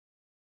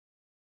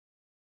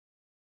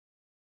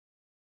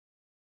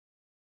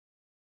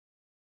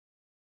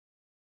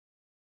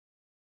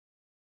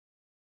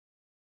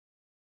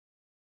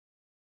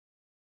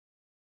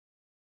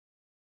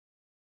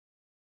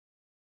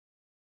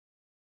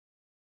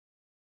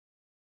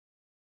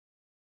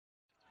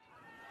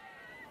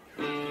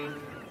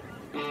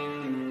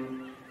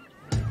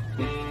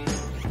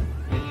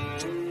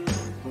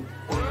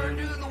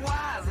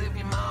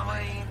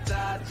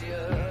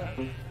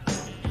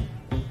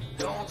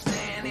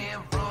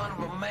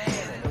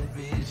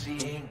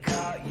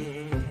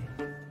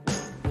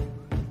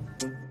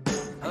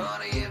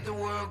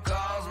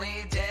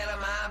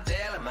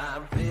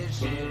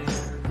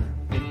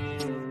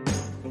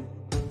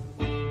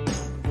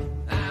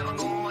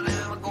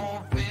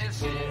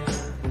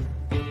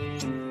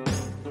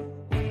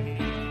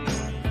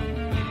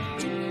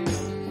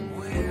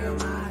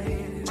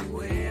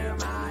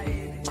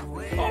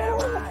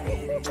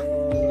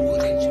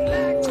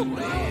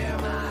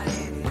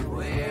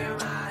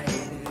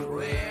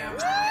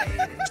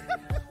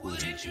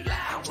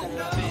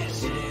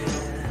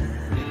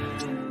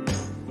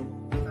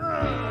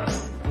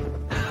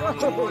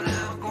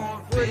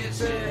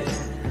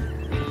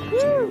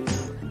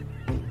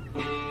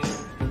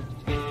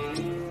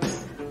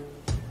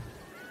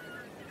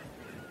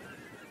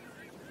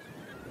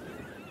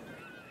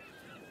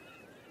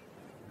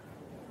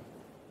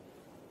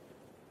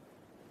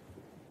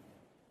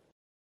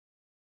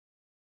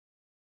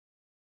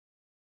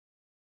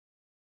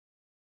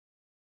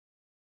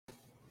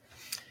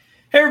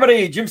Hey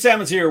everybody, Jim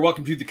Salmons here.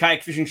 Welcome to the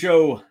Kayak Fishing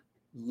Show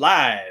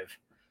live,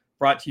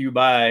 brought to you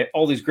by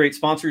all these great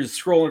sponsors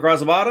scrolling across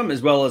the bottom,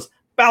 as well as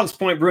Ballast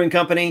Point Brewing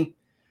Company.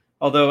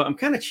 Although I'm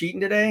kind of cheating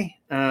today.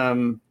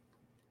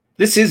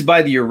 This is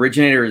by the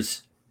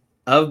originators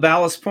of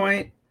Ballast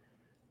Point.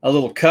 A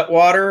little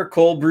Cutwater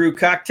cold brew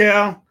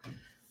cocktail,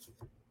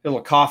 a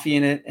little coffee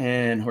in it,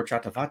 and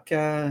horchata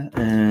vodka,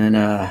 and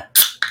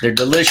they're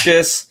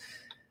delicious.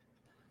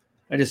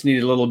 I just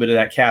needed a little bit of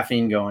that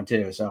caffeine going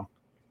too, so.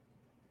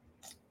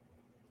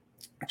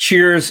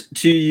 Cheers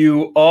to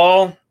you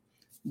all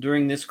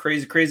during this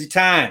crazy, crazy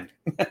time.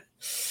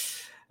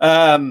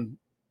 Not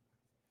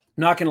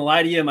going to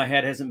lie to you, my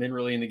head hasn't been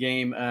really in the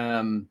game.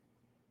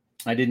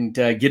 I didn't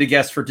get a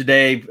guest for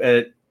today.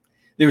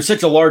 There was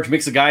such a large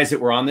mix of guys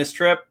that were on this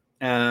trip,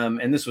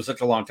 and this was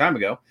such a long time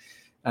ago,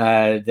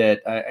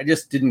 that I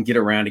just didn't get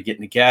around to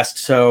getting a guest.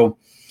 So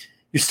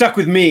you're stuck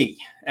with me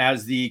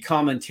as the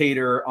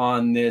commentator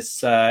on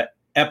this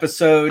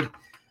episode,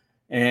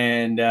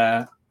 and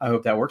I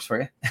hope that works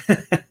for you.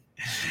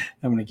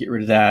 I'm going to get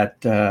rid of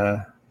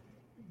that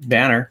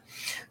banner.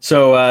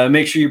 So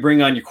make sure you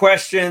bring on your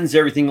questions,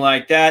 everything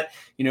like that.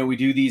 You know, we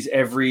do these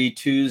every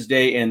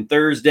Tuesday and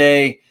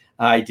Thursday.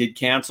 I did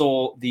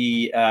cancel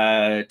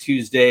the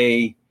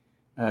Tuesday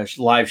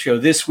live show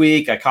this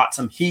week. I caught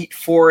some heat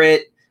for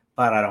it,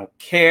 but I don't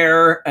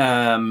care.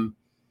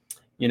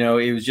 You know,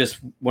 it was just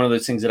one of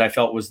those things that I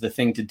felt was the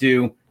thing to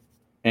do.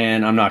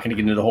 And I'm not going to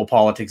get into the whole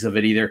politics of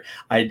it either.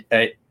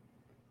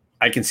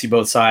 I can see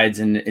both sides,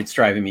 and it's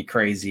driving me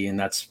crazy, and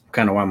that's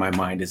kind of why my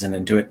mind isn't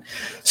into it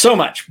so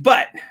much.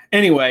 But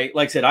anyway,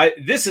 like I said,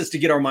 this is to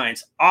get our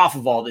minds off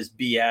of all this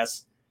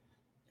BS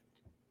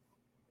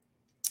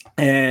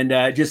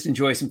and just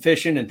enjoy some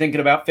fishing and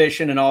thinking about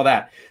fishing and all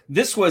that.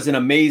 This was an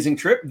amazing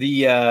trip.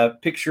 The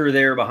picture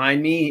there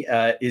behind me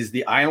is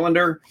the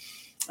Islander.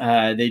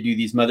 They do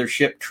these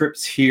mothership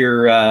trips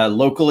here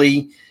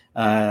locally,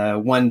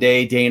 1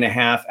 day, day and a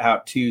half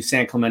out to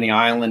San Clemente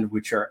Island,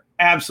 which are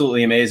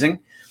absolutely amazing.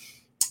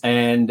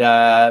 And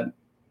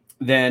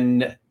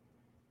then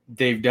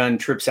they've done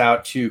trips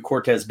out to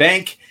Cortez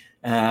Bank.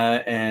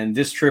 And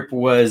this trip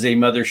was a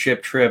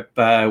mothership trip,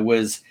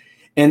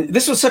 and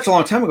this was such a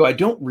long time ago. I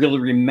don't really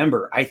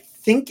remember. I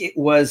think it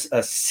was a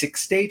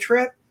 6-day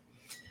trip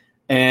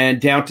and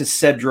down to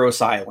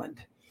Cedros Island.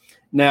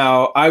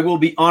 Now, I will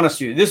be honest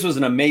with you. This was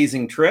an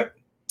amazing trip.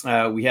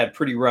 We had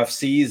pretty rough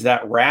seas.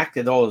 That rack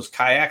that all those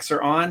kayaks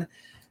are on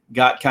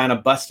got kind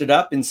of busted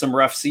up in some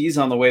rough seas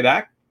on the way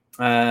back.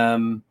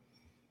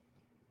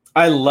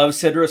 I love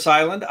Cedros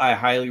Island. I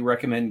highly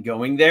recommend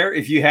going there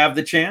if you have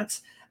the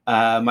chance.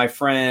 My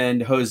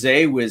friend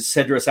Jose with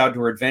Cedros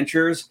Outdoor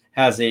Adventures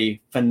has a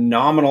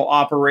phenomenal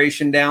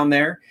operation down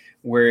there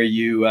where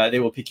they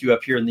will pick you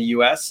up here in the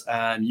U.S.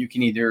 You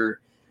can either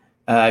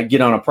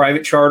get on a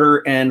private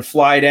charter and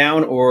fly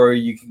down, or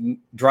you can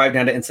drive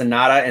down to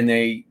Ensenada and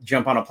they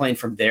jump on a plane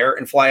from there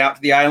and fly out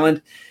to the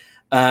island.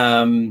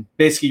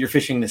 Basically, you're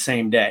fishing the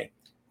same day.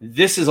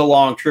 This is a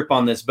long trip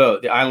on this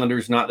boat. The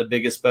Islander's not the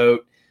biggest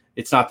boat.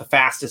 It's not the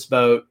fastest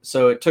boat,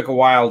 so it took a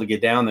while to get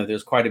down there.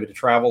 There's quite a bit of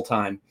travel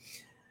time,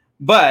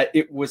 but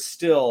it was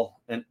still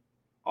an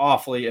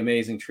awfully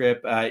amazing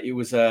trip. It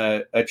was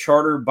a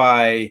charter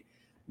by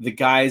the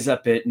guys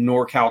up at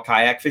NorCal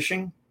Kayak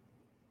Fishing.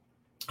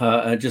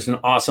 Just an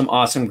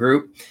awesome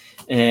group.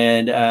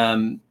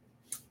 And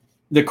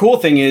the cool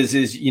thing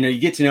is, you know, you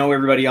get to know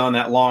everybody on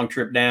that long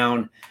trip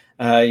down.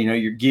 You know,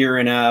 you're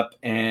gearing up,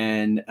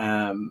 and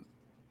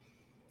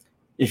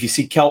if you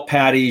see kelp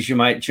patties, you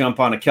might jump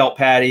on a kelp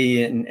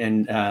patty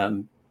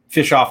and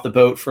fish off the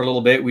boat for a little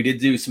bit. We did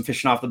do some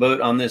fishing off the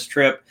boat on this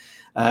trip.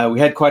 We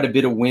had quite a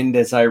bit of wind,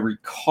 as I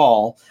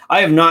recall.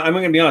 I'm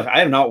going to be honest, I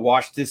have not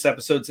watched this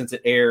episode since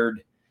it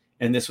aired,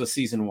 and this was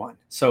season 1,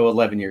 so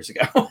 11 years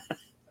ago.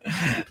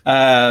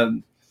 But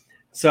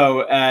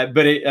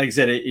like I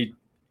said,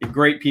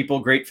 great people,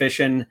 great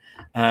fishing.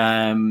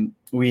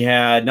 We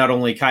had not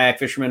only kayak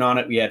fishermen on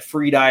it, we had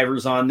free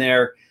divers on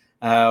there.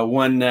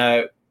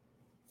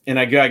 And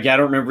I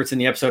don't remember if it's in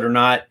the episode or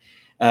not.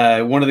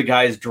 One of the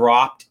guys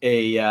dropped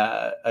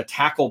a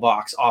tackle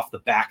box off the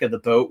back of the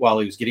boat while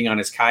he was getting on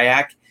his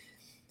kayak.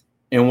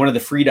 And one of the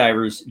free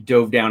divers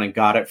dove down and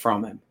got it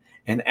from him.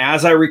 And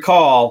as I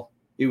recall,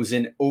 it was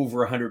in over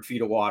 100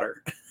 feet of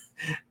water.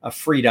 A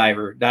free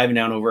diver diving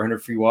down over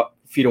 100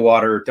 feet of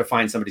water to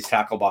find somebody's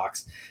tackle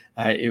box.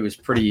 It was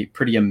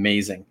pretty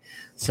amazing.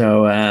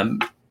 So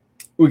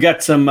we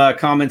got some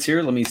comments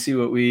here. Let me see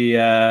what we...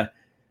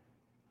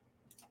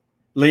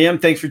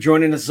 Liam, thanks for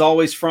joining us as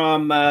always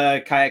from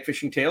Kayak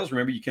Fishing Tales.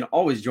 Remember, you can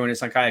always join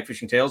us on Kayak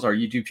Fishing Tales, our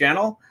YouTube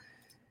channel.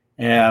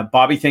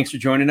 Bobby, thanks for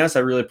joining us. I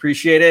really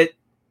appreciate it.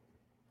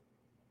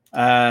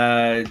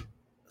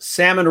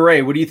 Sam and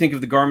Ray, what do you think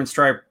of the Garmin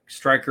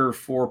Striker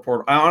 4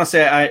 portal?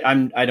 Honestly,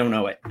 I don't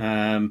know it.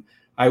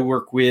 I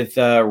work with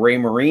Ray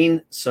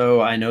Marine,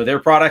 so I know their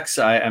products.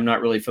 I'm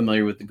not really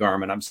familiar with the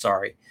Garmin. I'm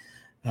sorry.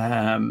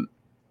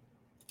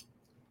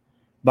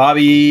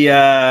 Bobby,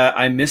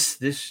 I missed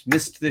this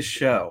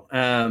show.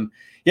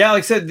 Yeah, like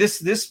I said,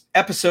 this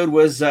episode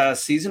was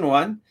season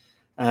 1.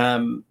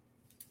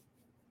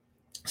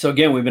 So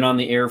again, we've been on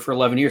the air for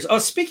 11 years. Oh,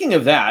 speaking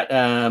of that,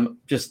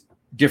 just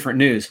different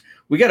news.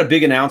 We got a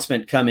big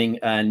announcement coming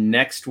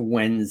next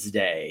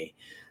Wednesday.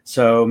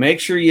 So make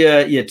sure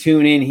you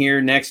tune in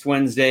here next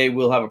Wednesday.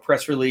 We'll have a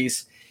press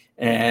release,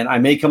 and I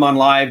may come on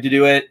live to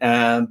do it.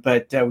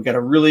 But we got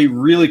a really,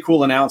 really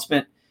cool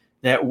announcement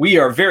that we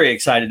are very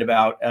excited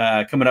about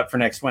coming up for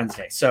next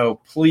Wednesday.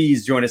 So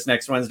please join us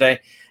next Wednesday,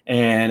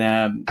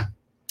 and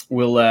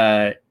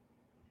we'll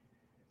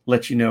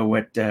let you know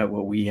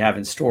what we have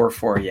in store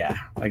for you.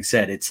 Like I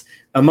said, it's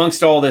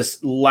amongst all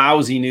this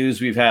lousy news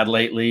we've had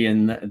lately,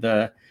 and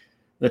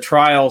the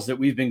trials that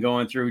we've been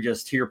going through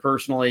just here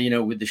personally,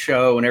 with the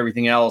show and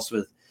everything else,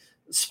 with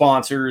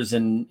sponsors,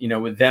 and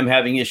with them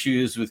having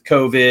issues with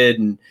COVID,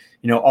 and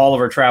all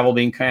of our travel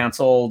being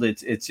canceled.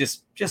 It's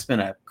just been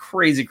a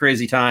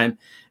crazy time,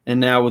 and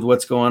now with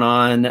what's going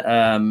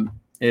on,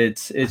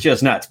 it's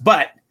just nuts.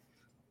 But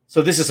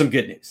so this is some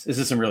good news. This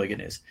is some really good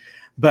news.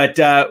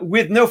 But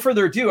with no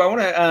further ado, I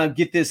want to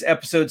get this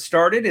episode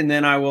started, and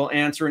then I will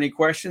answer any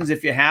questions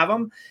if you have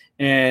them,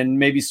 and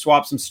maybe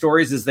swap some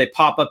stories as they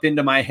pop up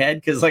into my head.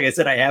 Because like I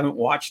said, I haven't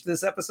watched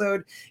this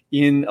episode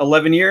in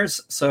 11 years.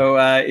 So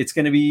it's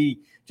going to be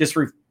just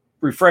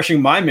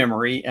refreshing my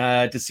memory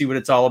to see what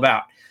it's all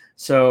about.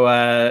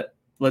 So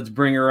let's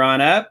bring her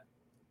on up,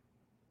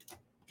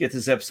 get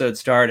this episode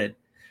started.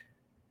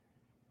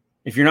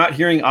 If you're not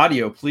hearing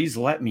audio, please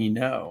let me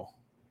know.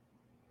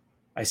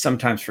 I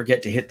sometimes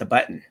forget to hit the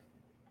button.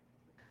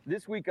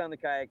 This week on the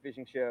Kayak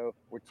Fishing Show,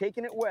 we're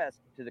taking it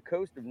west to the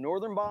coast of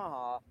northern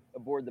Baja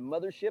aboard the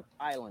mothership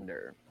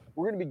Islander.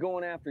 We're going to be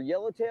going after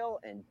yellowtail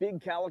and big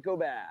calico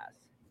bass.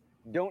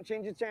 Don't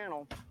change the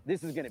channel.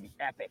 This is going to be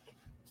epic.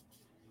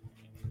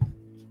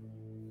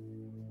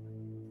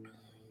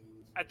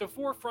 At the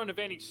forefront of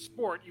any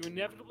sport, you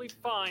inevitably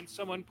find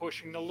someone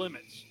pushing the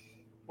limits.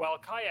 While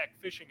kayak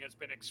fishing has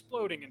been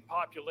exploding in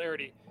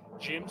popularity,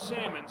 Jim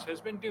Sammons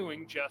has been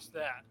doing just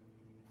that.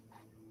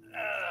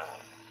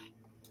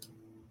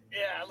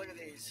 Yeah, look at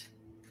these.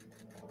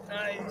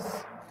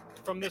 Nice.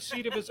 From the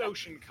seat of his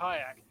ocean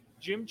kayak,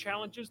 Jim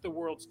challenges the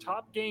world's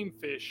top game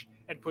fish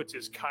and puts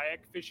his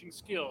kayak fishing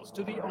skills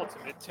to the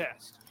ultimate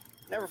test.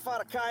 Never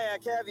fought a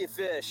kayak, have you,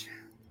 fish?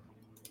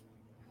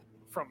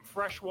 From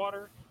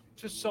freshwater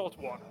to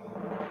saltwater,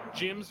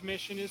 Jim's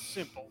mission is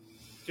simple: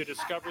 to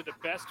discover the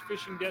best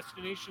fishing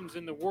destinations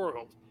in the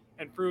world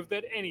and prove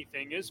that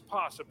anything is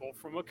possible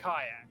from a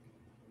kayak.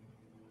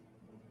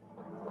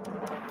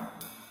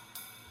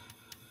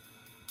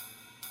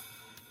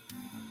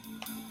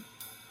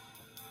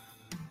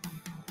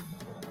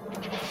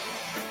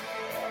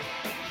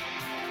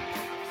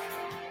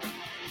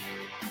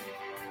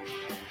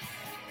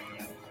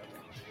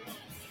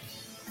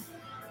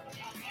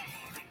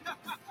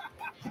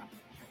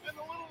 And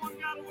the little one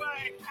got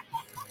away.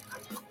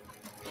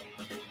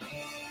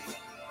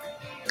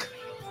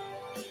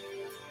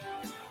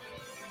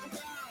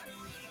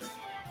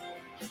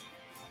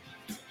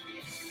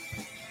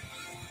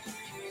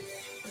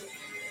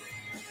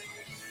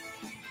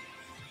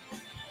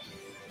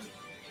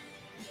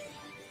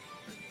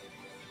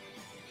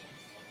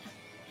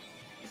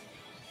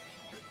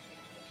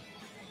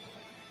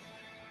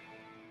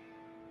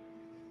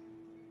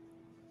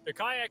 The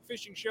Kayak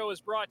Fishing Show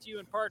is brought to you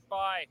in part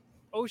by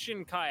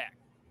Ocean Kayak,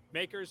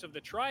 makers of the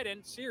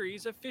Trident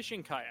series of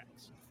fishing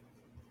kayaks.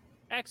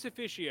 Ex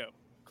Officio,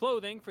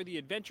 clothing for the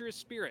adventurous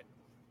spirit.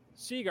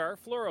 Seagar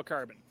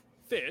Fluorocarbon,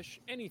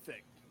 fish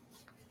anything.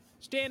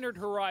 Standard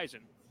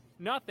Horizon,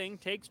 nothing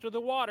takes to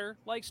the water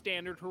like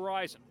Standard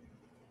Horizon.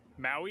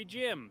 Maui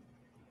Jim,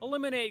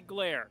 eliminate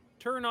glare,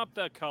 turn up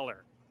the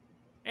color.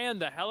 And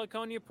the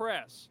Heliconia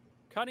Press,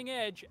 cutting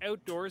edge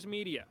outdoors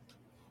media.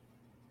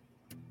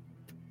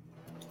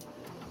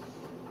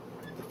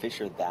 Fish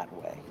are that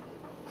way.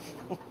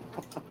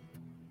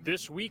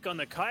 This week on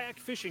the Kayak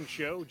Fishing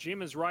Show,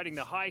 Jim is riding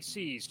the high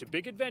seas to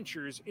big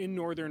adventures in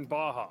northern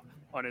Baja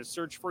on his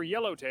search for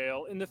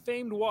yellowtail in the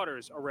famed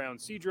waters around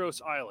Cedros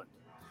Island.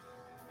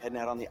 Heading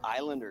out on the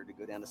Islander to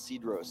go down to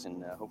Cedros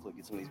and hopefully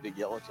get some of these big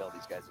yellowtail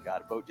these guys have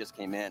got. A boat just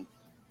came in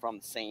from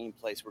the same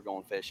place we're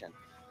going fishing.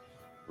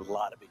 A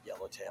lot of big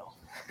yellowtail.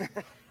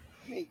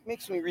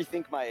 Makes me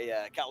rethink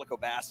my calico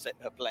bass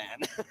plan.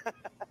 Did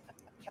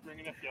you bring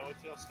enough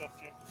yellowtail stuff,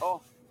 Jim?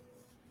 Oh,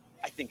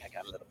 I think I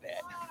got a little bit.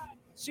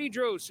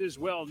 Cedros is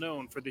well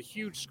known for the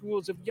huge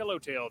schools of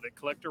yellowtail that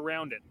collect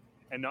around it.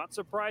 And not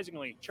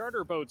surprisingly,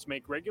 charter boats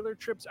make regular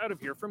trips out of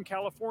here from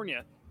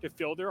California to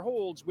fill their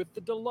holds with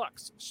the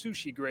deluxe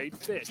sushi-grade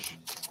fish.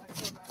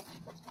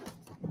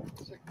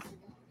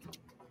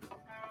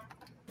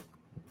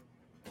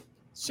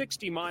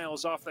 "60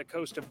 miles off the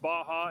coast of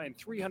Baja and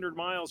 300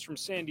 miles from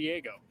San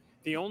Diego,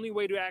 the only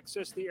way to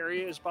access the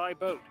area is by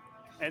boat.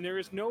 And there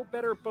is no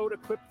better boat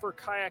equipped for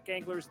kayak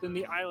anglers than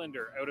the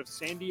Islander out of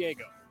San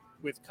Diego.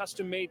 With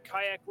custom-made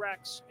kayak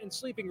racks and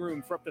sleeping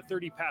room for up to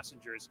 30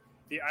 passengers,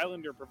 the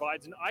Islander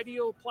provides an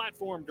ideal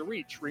platform to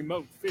reach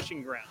remote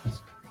fishing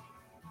grounds."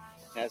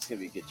 That's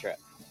going to be a good trip.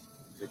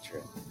 Good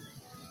trip.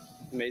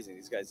 Amazing.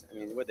 These guys, I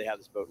mean, what they have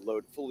this boat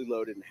fully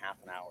loaded in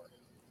half an hour.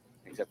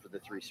 except for the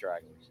 3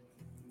 stragglers.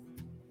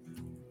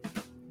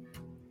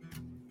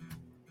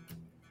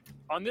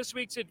 On this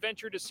week's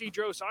adventure to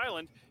Cedros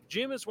Island,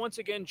 Jim is once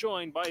again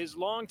joined by his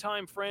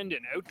longtime friend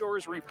and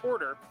outdoors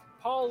reporter,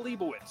 Paul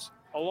Leibowitz,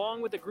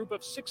 along with a group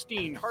of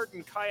 16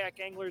 hardened kayak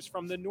anglers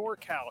from the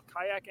NorCal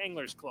Kayak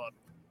Anglers Club.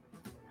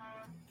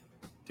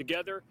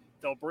 Together,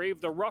 they'll brave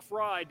the rough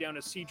ride down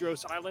to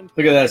Cedros Island.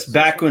 Look at this.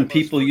 Back when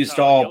people used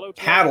to all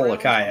paddle a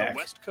kayak.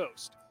 West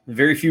Coast.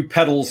 Very few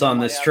pedals on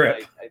this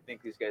trip. I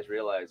think these guys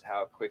realize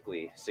how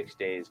quickly 6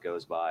 days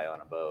goes by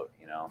on a boat.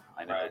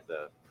 I know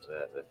the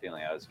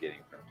feeling I was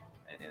getting from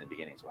in the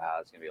beginning is, wow,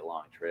 it's going to be a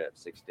long trip,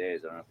 6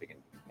 days. I don't know if we can,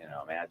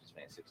 imagine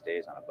spending 6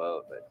 days on a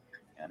boat, but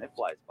it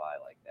flies by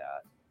like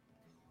that.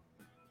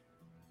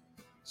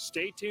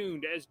 Stay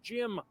tuned as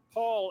Jim,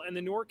 Paul, and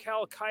the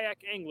NorCal Kayak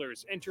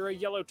Anglers enter a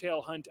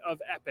yellowtail hunt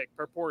of epic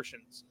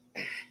proportions.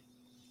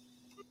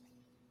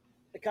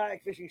 The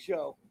Kayak Fishing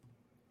Show.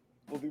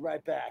 We'll be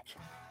right back.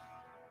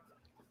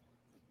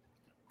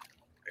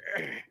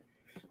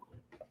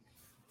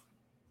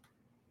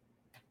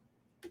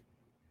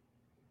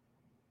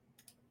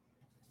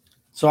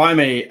 So I'm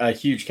a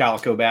huge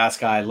calico bass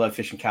guy. I love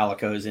fishing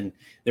calicos, and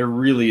there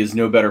really is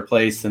no better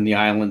place than the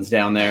islands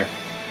down there.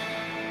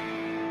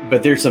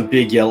 But there's some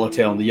big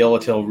yellowtail, and the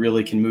yellowtail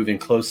really can move in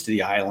close to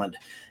the island,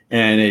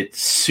 and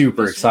it's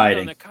super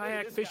exciting. On the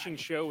Kayak Fishing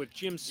Show with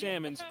Jim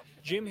Salmons,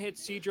 Jim hit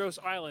Cedros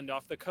Island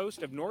off the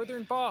coast of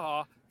northern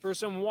Baja for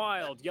some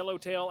wild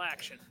yellowtail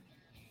action.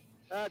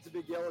 That's a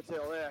big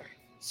yellowtail there.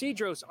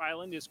 Cedros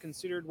Island is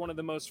considered one of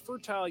the most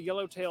fertile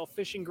yellowtail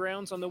fishing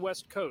grounds on the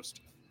west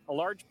coast. A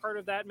large part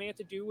of that may have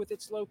to do with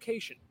its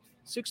location.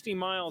 60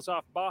 miles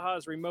off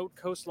Baja's remote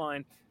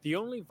coastline, the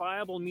only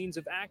viable means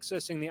of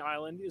accessing the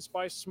island is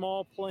by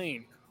small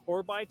plane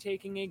or by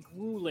taking a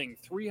grueling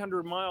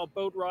 300-mile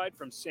boat ride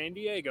from San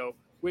Diego,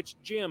 which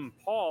Jim,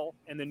 Paul,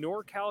 and the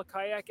NorCal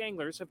Kayak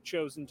Anglers have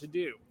chosen to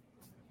do.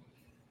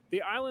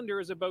 The Islander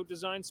is a boat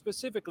designed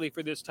specifically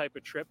for this type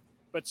of trip,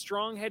 but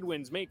strong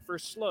headwinds make for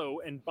slow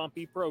and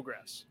bumpy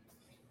progress.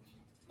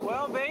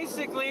 Well,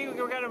 basically,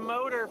 we've got a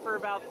motor for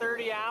about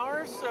 30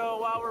 hours, so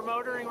while we're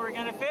motoring, we're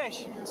going to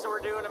fish. So we're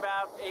doing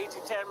about 8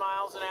 to 10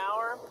 miles an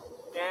hour,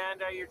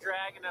 and you're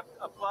dragging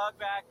a plug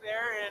back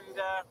there,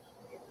 and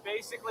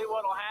basically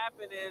what will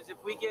happen is if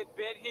we get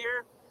bit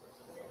here,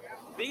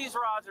 these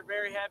rods are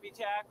very heavy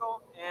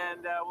tackle,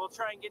 and we'll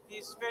try and get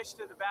these fish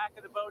to the back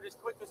of the boat as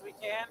quick as we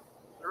can.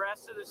 The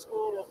rest of the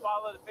school will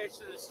follow the fish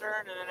to the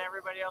stern, and then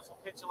everybody else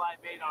will pitch a live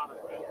bait on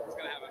it. It's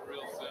going to happen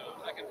real soon.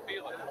 I can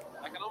feel it.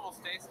 I can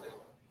almost taste it.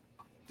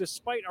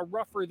 Despite a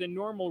rougher than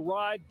normal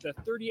ride, the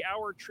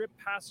 30-hour trip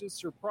passes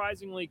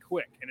surprisingly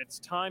quick, and it's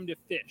time to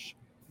fish.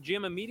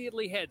 Jim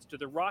immediately heads to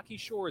the rocky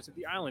shores of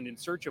the island in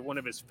search of one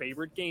of his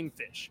favorite game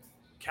fish,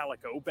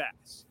 calico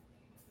bass.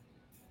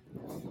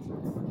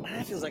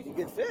 That feels like a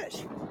good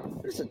fish.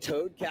 There's a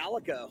toad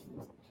calico.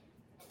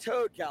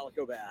 Toad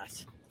calico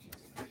bass.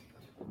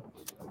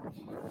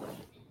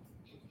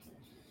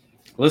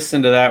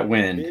 Listen to that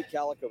wind. Big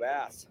calico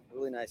bass.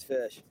 Really nice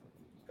fish.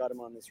 Got him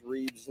on this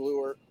Reeves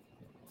lure.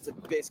 It's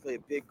basically a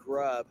big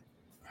grub.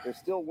 There's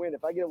still wind.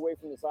 If I get away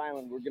from this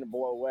island, we're going to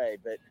blow away.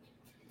 But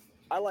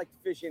I like to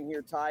fish in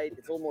here tight.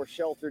 It's a little more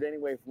sheltered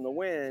anyway from the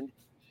wind,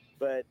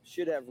 but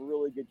should have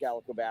really good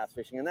calico bass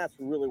fishing. And that's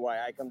really why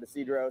I come to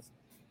Cedros,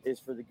 is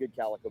for the good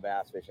calico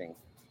bass fishing.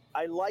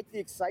 I like the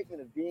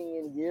excitement of being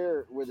in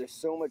here where there's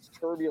so much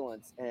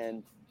turbulence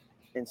and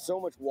so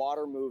much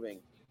water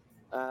moving.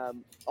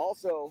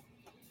 Also,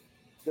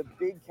 the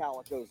big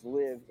calicos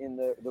live in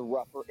the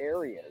rougher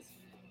areas.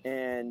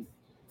 And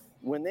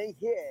when they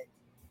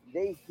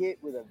hit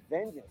with a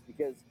vengeance,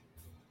 because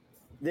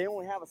they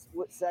only have a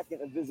split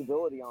second of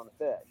visibility on the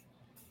fish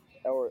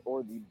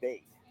or the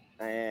bait.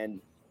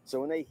 And so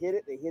when they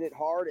hit it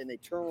hard, and they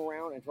turn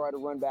around and try to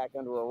run back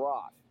under a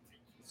rock.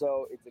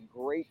 So it's a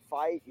great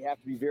fight. You have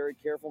to be very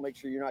careful, make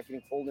sure you're not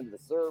getting pulled into the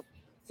surf.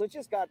 So it's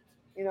just got,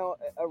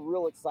 a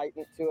real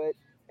excitement to it.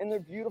 And they're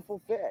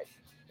beautiful fish.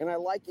 And I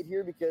like it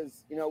here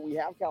because, we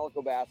have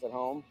calico bass at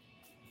home,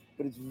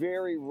 but it's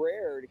very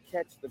rare to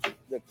catch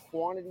the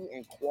quantity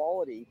and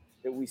quality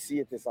that we see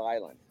at this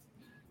island.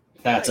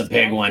 That's a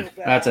big one.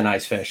 That's a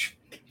nice fish.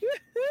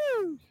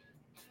 Woo-hoo!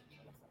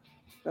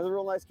 Another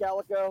real nice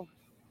calico.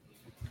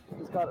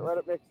 Just caught it right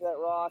up next to that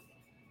rock.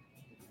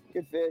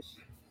 Good fish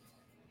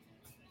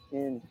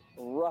in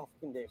rough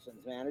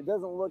conditions, man. It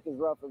doesn't look as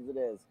rough as it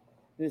is.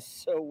 It's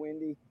so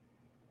windy.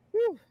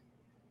 Whew.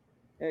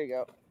 There you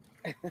go.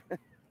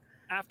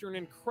 After an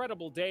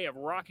incredible day of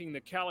rocking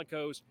the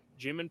calicos,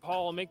 Jim and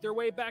Paul make their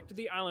way back to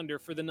the Islander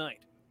for the night.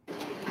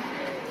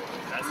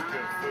 That's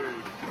good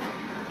food.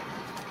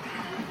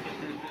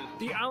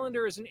 The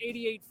Islander is an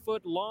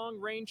 88-foot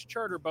long-range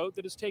charter boat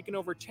that has taken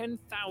over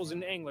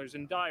 10,000 anglers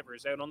and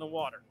divers out on the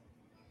water.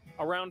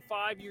 Around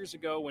 5 years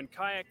ago, when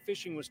kayak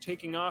fishing was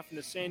taking off in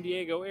the San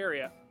Diego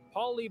area,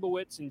 Paul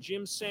Leibowitz and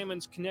Jim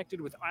Salmons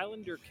connected with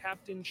Islander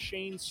captain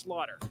Shane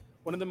Slaughter,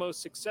 one of the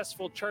most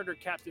successful charter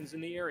captains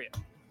in the area.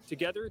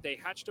 Together, they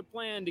hatched a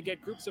plan to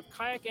get groups of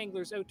kayak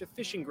anglers out to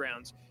fishing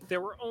grounds that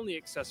were only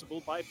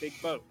accessible by big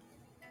boat.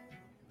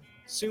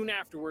 Soon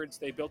afterwards,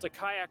 they built a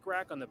kayak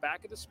rack on the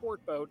back of the sport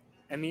boat,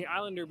 and the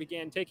Islander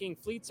began taking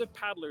fleets of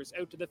paddlers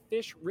out to the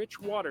fish-rich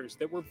waters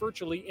that were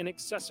virtually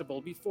inaccessible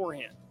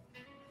beforehand.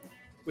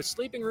 With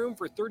sleeping room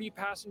for 30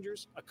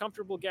 passengers, a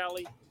comfortable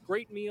galley,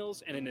 great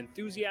meals, and an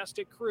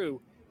enthusiastic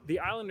crew, the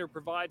Islander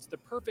provides the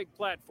perfect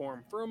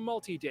platform for a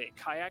multi-day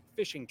kayak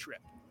fishing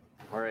trip.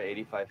 We're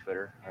an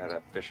 85-footer. We're at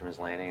a Fisherman's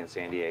Landing in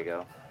San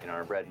Diego.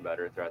 Our bread and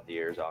butter throughout the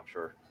years,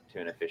 offshore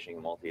tuna fishing,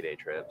 multi-day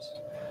trips,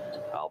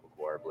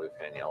 albacore,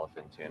 bluefin,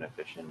 yellowfin tuna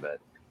fishing. But,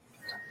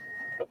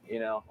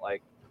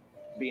 like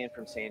being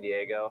from San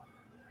Diego,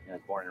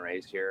 born and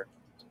raised here,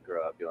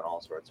 grew up doing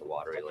all sorts of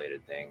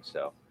water-related things.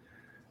 So,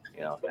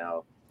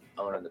 now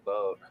owning the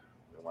boat,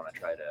 we want to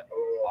try to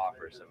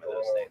offer some of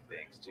those same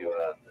things to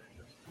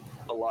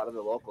a lot of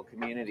the local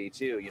community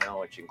too,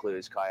 which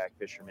includes kayak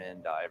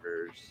fishermen,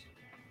 divers,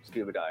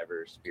 scuba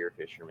divers, spear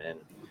fishermen,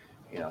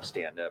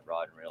 stand-up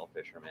rod and reel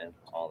fishermen,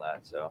 all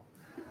that. So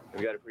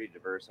we've got a pretty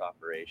diverse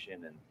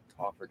operation and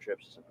offer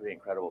trips to some pretty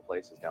incredible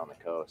places down the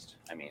coast.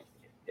 I mean,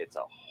 it's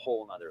a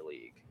whole nother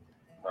league.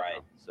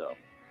 Right. So,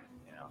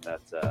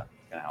 that's kind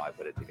of how I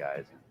put it to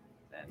guys.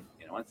 And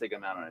once they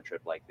come out on a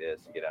trip like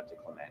this and get out to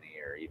Clemente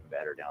or even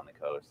better down the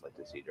coast, like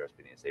to Cedros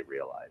Peninsula, they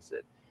realize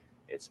that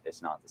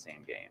it's not the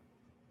same game.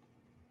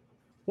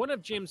 One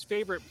of Jim's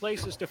favorite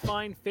places to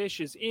find fish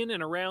is in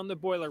and around the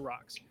Boiler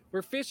Rocks,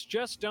 where fish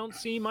just don't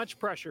see much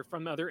pressure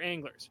from other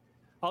anglers.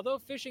 Although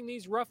fishing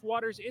these rough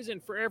waters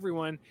isn't for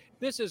everyone,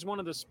 this is one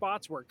of the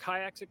spots where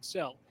kayaks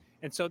excel.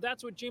 And so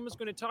that's what Jim is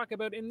going to talk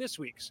about in this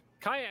week's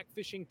Kayak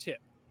Fishing Tip,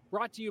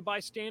 brought to you by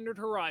Standard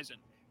Horizon,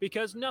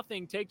 because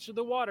nothing takes to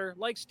the water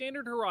like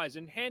Standard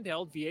Horizon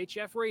handheld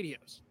VHF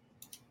radios.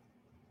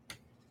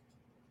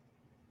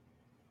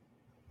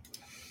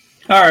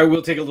 All right,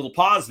 we'll take a little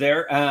pause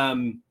there.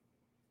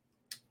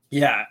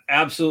 Yeah,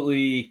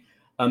 absolutely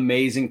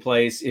amazing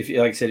place. If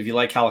you, like I said, if you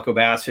like calico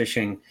bass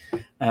fishing,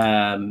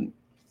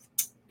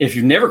 if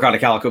you've never caught a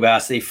calico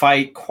bass, they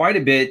fight quite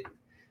a bit.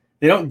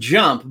 They don't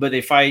jump, but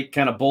they fight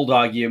kind of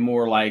bulldog you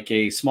more like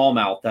a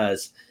smallmouth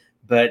does.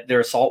 But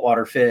they're a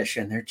saltwater fish,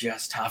 and they're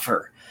just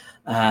tougher.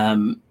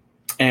 And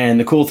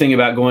the cool thing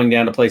about going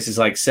down to places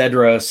like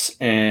Cedros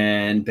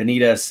and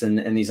Bonitas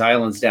and these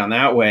islands down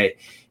that way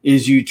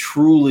is you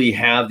truly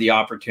have the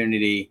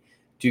opportunity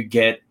to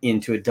get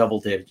into a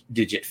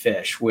double-digit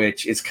fish,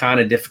 which is kind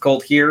of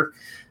difficult here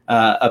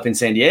up in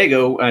San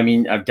Diego. I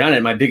mean, I've done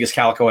it. My biggest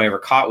calico I ever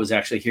caught was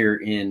actually here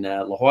in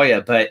La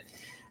Jolla, but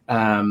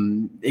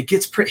it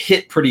gets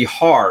hit pretty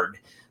hard.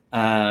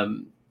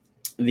 It's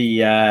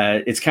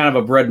kind of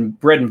a bread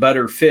and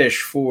butter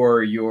fish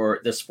for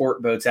the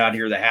sport boats out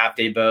here, the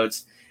half-day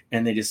boats,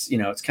 and they just,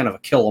 it's kind of a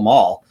kill them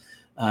all.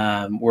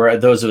 Where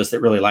those of us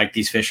that really like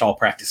these fish all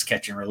practice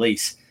catch and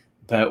release.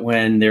 But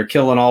when they're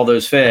killing all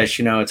those fish,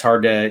 it's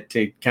hard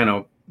to kind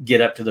of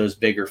get up to those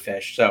bigger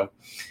fish. So,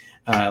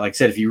 like I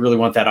said, if you really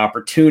want that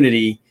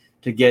opportunity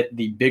to get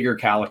the bigger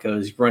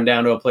calicos, run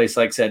down to a place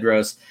like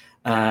Cedros.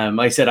 Like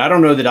I said, I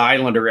don't know that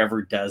Islander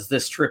ever does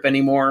this trip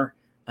anymore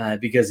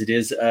because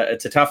it's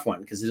a tough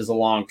one because it is a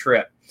long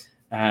trip.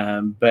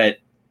 But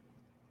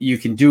you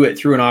can do it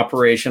through an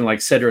operation like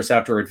Cedros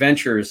Outdoor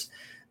Adventures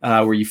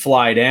where you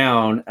fly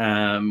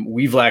down.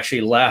 We've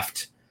actually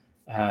left.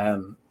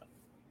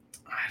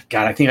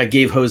 I think I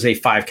gave Jose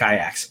 5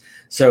 kayaks.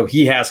 So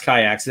he has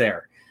kayaks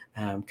there.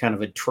 Kind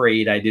of a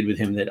trade I did with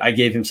him that I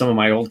gave him some of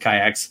my old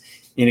kayaks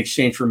in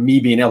exchange for me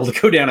being able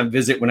to go down and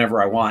visit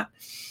whenever I want.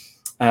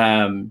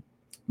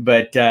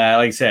 But like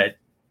I said,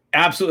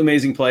 absolutely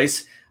amazing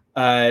place.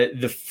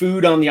 The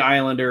food on the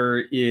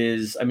Islander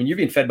is, you're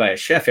being fed by a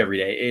chef every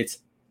day. It's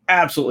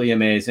absolutely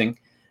amazing.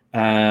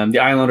 The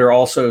Islander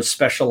also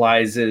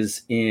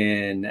specializes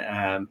in,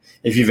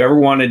 if you've ever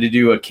wanted to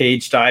do a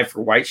cage dive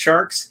for white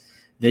sharks,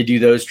 they do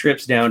those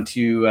trips down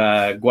to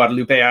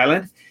Guadalupe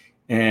Island.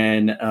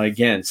 And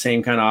again,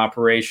 same kind of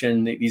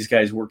operation. These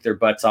guys work their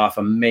butts off.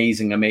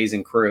 Amazing,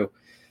 amazing crew.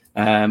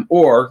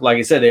 Or, like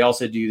I said, they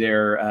also do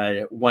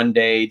their 1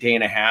 day, day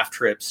and a half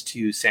trips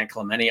to San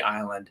Clemente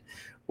Island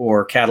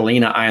or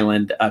Catalina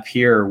Island up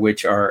here,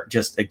 which are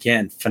just,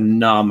 again,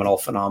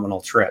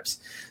 phenomenal trips.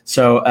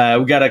 So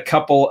we got a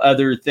couple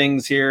other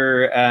things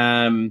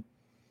here.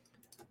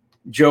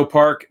 Joe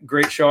Park,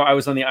 great show. I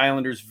was on the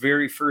Islanders'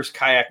 very first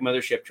kayak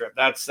mothership trip.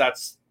 That's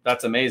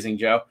amazing,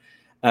 Joe.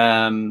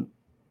 I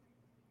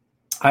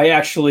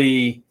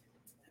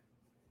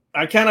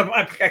kind of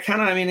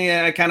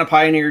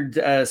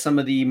pioneered some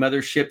of the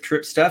mothership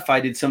trip stuff. I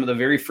did some of the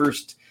very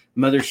first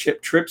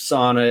mothership trips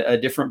on a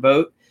different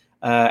boat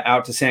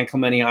out to San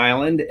Clemente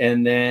Island,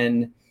 and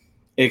then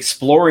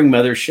exploring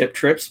mothership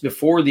trips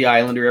before the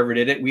Islander ever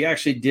did it. We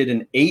actually did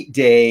an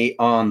 8-day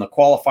on the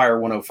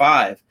Qualifier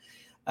 105.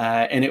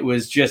 And it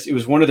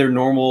was one of their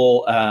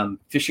normal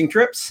fishing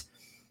trips.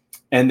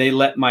 And they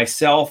let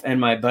myself and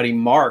my buddy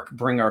Mark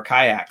bring our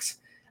kayaks.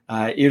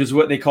 It was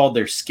what they called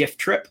their skiff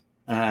trip.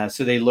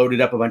 So they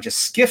loaded up a bunch of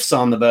skiffs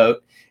on the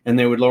boat and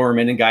they would lower them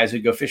in and guys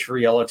would go fish for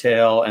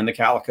yellowtail and the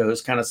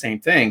calicos, kind of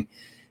same thing.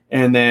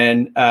 And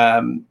then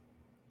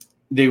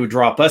they would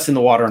drop us in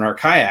the water in our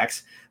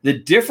kayaks. The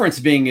difference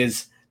being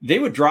is they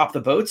would drop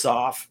the boats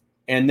off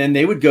and then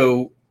they would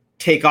go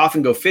take off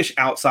and go fish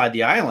outside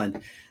the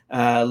island,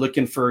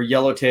 looking for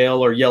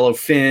yellowtail or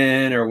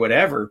yellowfin or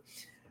whatever.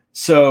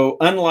 So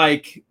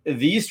unlike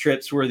these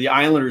trips where the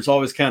islanders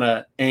always kind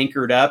of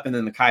anchored up and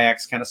then the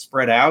kayaks kind of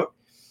spread out,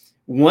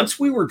 once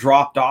we were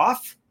dropped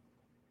off,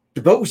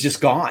 the boat was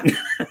just gone.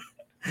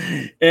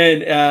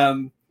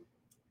 And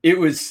it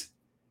was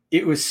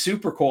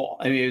super cool.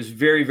 I mean, it was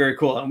very, very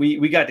cool. And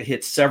we got to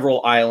hit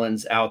several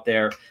islands out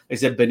there. Like I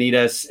said,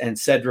 Bonitas and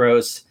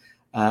Cedros,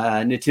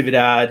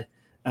 Natividad.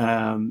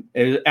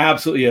 It was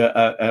absolutely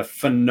a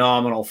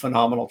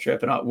phenomenal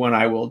trip, and one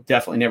I will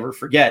definitely never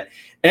forget.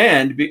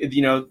 And,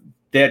 you know,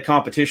 they had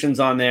competitions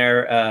on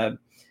there.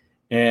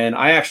 And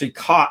I actually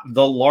caught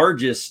the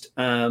largest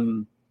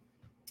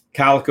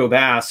calico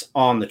bass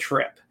on the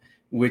trip,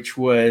 which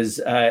was,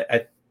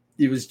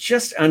 it was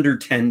just under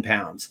 10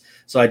 pounds.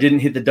 So I didn't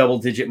hit the double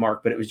digit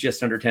mark, but it was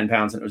just under 10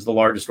 pounds. And it was the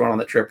largest one on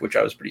the trip, which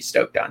I was pretty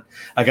stoked on.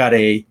 I got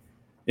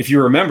if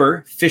you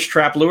remember fish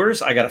trap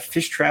lures, I got a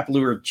fish trap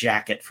lure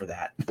jacket for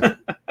that.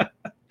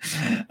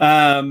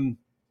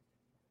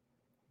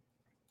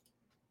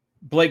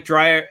 Blake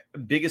Dreyer,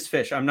 biggest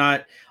fish. I'm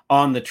not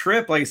on the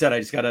trip. Like I said, I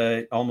just got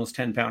a almost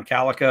 10-pound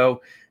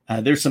calico.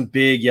 There's some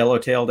big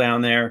yellowtail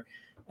down there.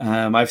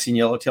 I've seen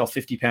yellowtail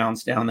 50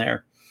 pounds down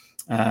there.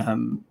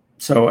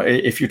 So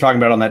if you're talking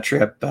about on that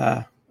trip,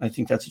 I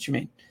think that's what you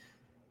mean.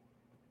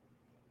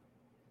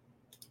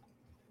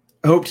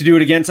 I hope to do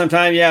it again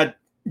sometime. Yeah,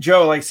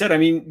 Joe, like I said, I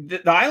mean,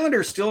 the island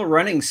are still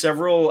running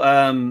several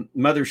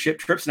mothership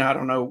trips now. I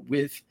don't know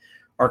with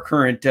our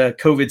current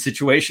COVID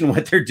situation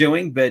what they're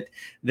doing, but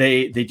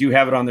they do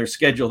have it on their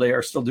schedule. They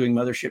are still doing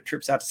mothership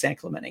trips out to San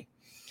Clemente.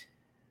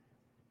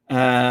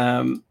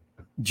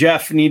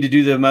 Jeff need to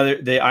do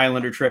the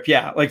Islander trip.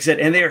 Yeah, like I said,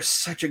 and they are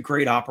such a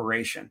great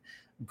operation.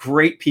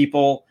 Great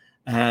people.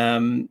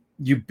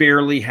 You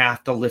barely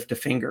have to lift a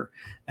finger.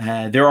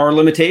 There are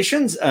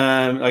limitations. Like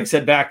I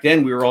said, back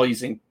then we were all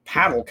using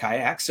paddle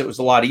kayaks, so it was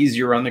a lot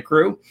easier on the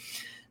crew.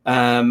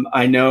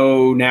 I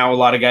know now a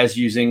lot of guys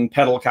using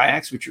pedal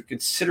kayaks, which are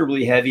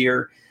considerably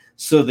heavier.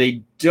 So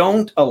they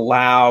don't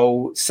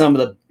allow some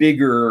of the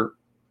bigger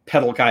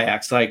pedal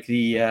kayaks, like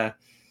the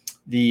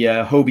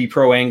Hobie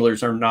Pro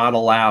Anglers are not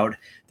allowed.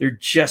 They're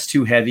just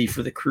too heavy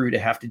for the crew to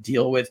have to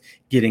deal with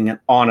getting it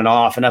on and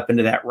off and up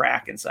into that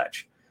rack and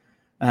such.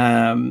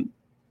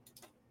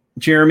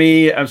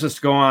 Jeremy, I was supposed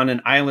to go on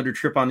an Islander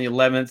trip on the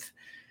 11th.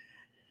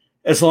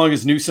 As long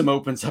as Newsom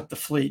opens up the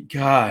fleet.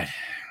 God,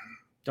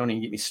 don't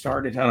even get me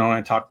started. I don't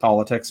want to talk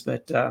politics,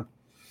 but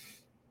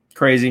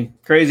crazy.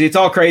 It's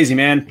all crazy,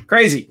 man.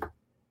 Crazy.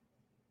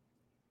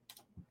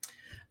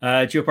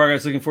 Joe Parker, I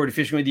was looking forward to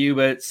fishing with you,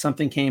 but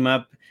something came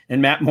up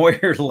and Matt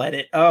Moyer led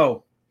it.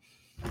 Oh,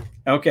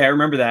 okay. I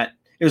remember that.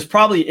 It was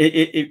probably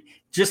it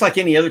just like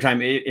any other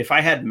time. If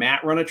I had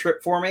Matt run a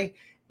trip for me,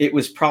 it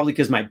was probably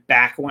because my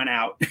back went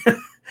out.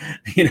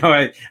 You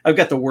know, I've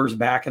got the worst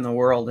back in the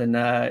world, and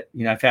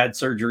you know, I've had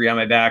surgery on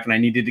my back and I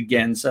need it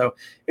again. So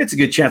it's a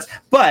good chance.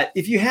 But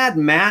if you had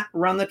Matt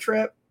run the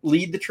trip,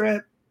 lead the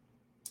trip,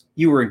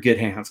 you were in good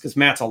hands because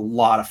Matt's a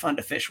lot of fun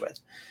to fish with.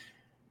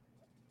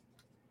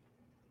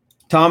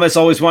 Thomas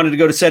always wanted to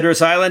go to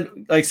Cedros Island.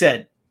 Like I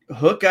said,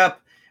 hook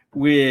up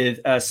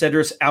with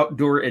Cedros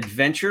Outdoor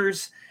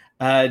Adventures.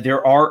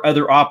 There are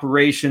other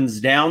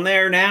operations down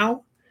there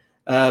now,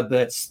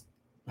 but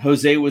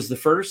Jose was the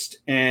first,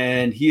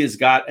 and he has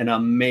got an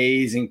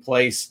amazing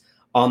place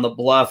on the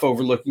bluff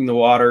overlooking the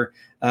water.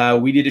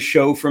 We did a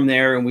show from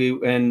there, and we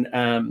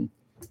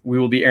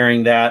will be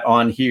airing that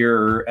on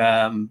here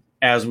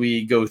as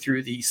we go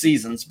through the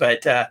seasons.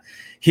 But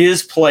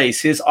his place,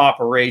 his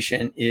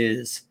operation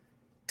is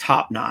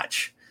top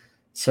notch.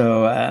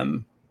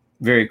 So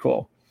very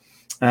cool.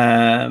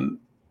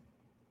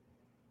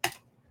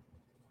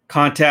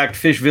 Contact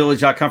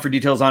fishvillage.com for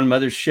details on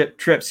mothership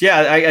trips. Yeah,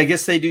 I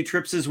guess they do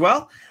trips as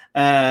well.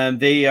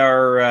 They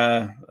are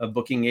a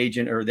booking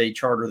agent, or they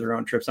charter their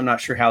own trips. I'm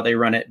not sure how they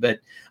run it, but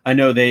I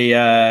know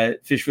they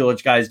Fish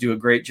Village guys do a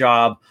great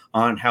job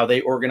on how they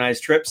organize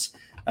trips.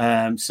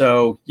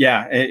 So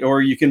yeah,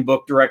 or you can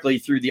book directly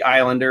through the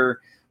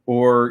Islander,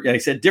 or like I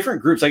said,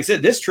 different groups. Like I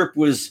said, this trip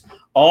was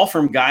all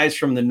from guys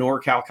from the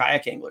NorCal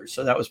Kayak Anglers,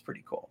 so that was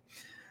pretty cool.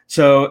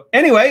 So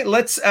anyway,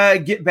 let's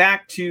get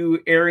back to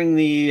airing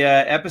the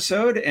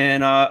episode,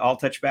 and I'll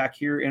touch back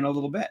here in a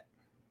little bit.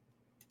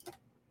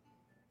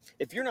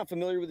 If you're not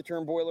familiar with the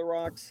term boiler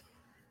rocks,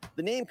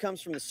 the name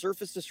comes from the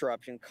surface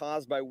disruption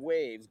caused by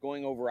waves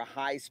going over a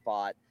high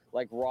spot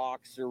like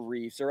rocks or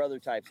reefs or other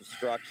types of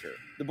structure.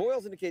 The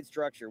boils indicate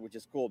structure, which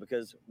is cool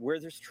because where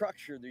there's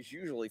structure, there's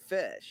usually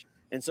fish.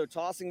 And so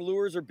tossing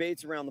lures or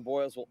baits around the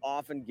boils will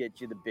often get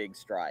you the big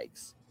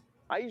strikes.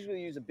 I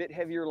usually use a bit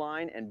heavier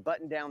line and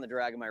button down the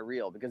drag of my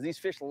reel because these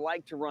fish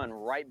like to run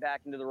right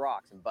back into the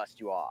rocks and bust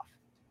you off.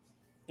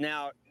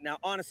 Now,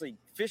 honestly,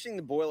 fishing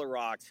the boiler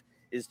rocks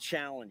is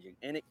challenging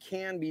and it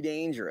can be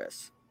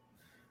dangerous.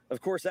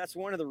 Of course, that's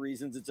one of the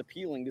reasons it's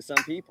appealing to some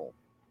people.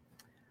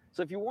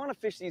 So if you want to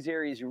fish these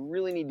areas, you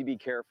really need to be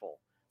careful,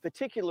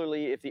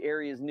 particularly if the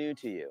area is new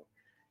to you.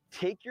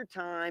 Take your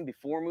time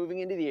before moving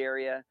into the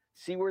area,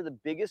 see where the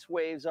biggest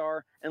waves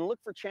are, and look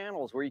for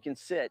channels where you can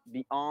sit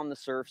beyond the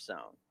surf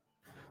zone.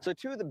 So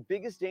two of the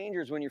biggest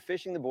dangers when you're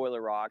fishing the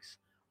Boiler Rocks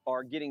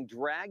are getting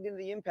dragged into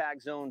the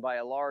impact zone by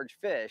a large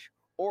fish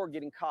or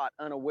getting caught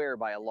unaware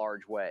by a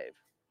large wave.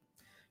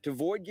 To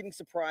avoid getting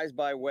surprised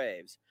by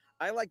waves,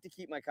 I like to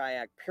keep my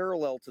kayak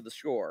parallel to the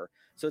shore,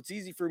 so it's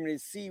easy for me to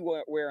see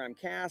where I'm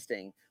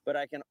casting, but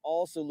I can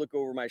also look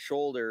over my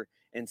shoulder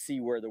and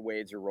see where the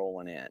waves are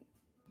rolling in.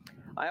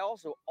 I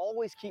also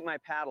always keep my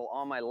paddle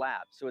on my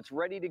lap, so it's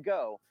ready to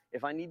go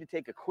if I need to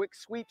take a quick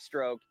sweep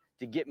stroke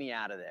to get me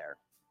out of there.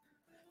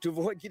 To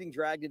avoid getting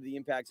dragged into the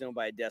impact zone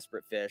by a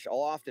desperate fish,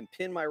 I'll often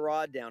pin my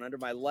rod down under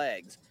my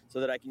legs so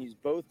that I can use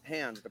both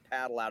hands to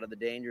paddle out of the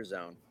danger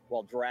zone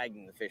while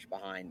dragging the fish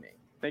behind me.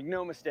 Make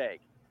no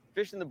mistake,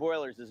 fishing the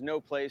boilers is no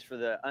place for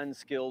the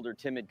unskilled or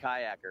timid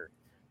kayaker.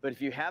 But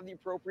if you have the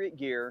appropriate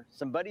gear,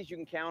 some buddies you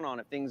can count on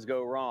if things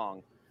go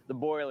wrong, the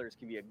boilers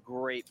can be a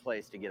great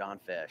place to get on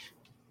fish.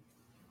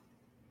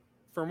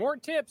 For more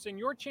tips and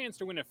your chance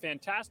to win a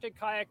fantastic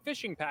kayak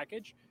fishing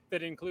package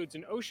that includes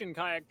an Ocean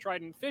Kayak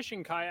Trident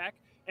fishing kayak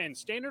and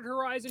Standard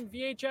Horizon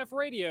VHF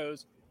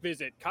radios,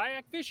 visit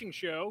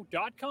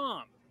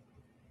kayakfishingshow.com.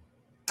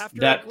 After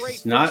That a great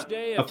does not first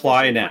day of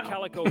apply fishing now. for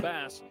calico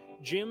bass,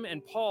 Jim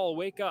and Paul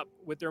wake up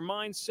with their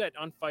minds set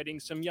on fighting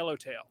some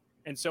yellowtail.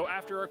 And so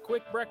after a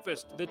quick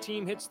breakfast, the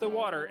team hits the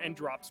water and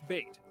drops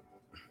bait.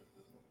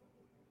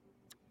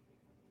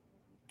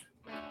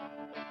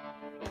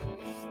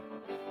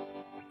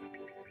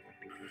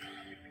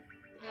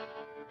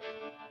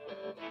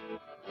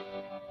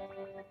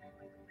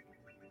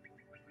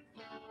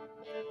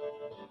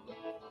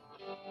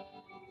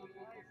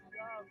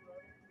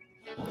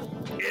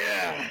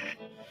 Yeah,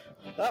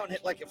 that one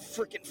hit like a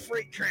freaking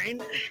freight train.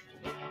 That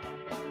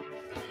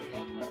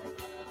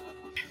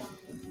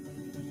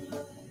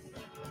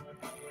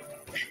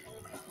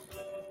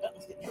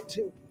one's getting hit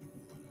too.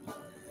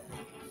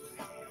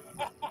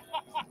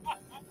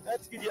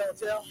 That's a good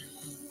yellowtail.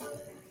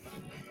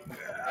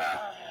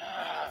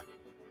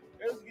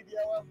 There's a good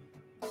yellow.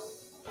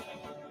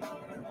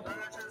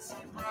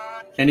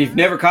 And if you've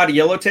never caught a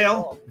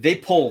yellowtail, they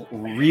pull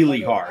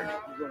really hard.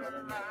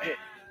 Here,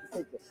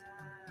 take this.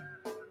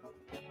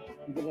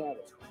 You can have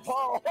it.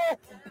 Oh!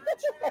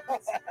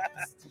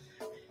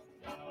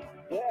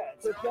 Yeah,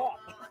 it's hooked up.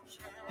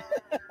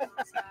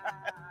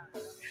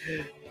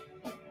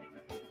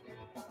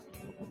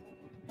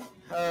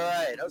 All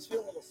right, I was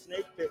feeling a little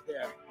snake bit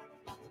there.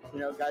 You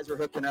know, guys were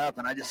hooking up,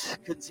 and I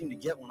just couldn't seem to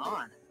get one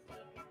on.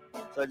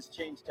 So I just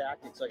changed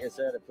tactics. Like I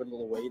said, I put a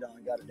little weight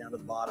on, got it down to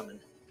the bottom,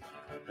 and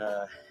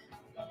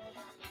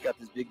got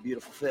this big,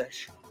 beautiful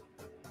fish.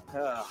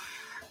 Oh,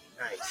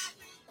 nice.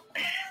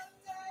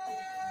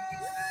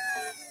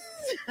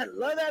 I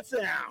love that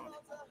sound.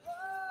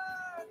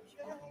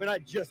 But I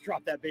just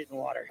dropped that bait in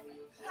the water.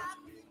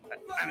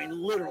 I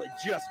mean, literally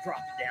just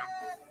dropped it down.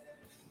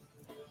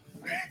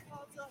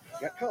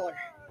 Got color.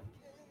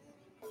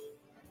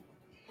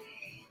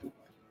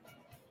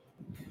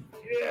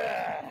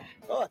 Yeah.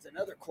 Oh, it's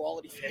another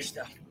quality fish,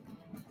 though.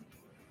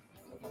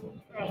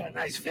 Oh,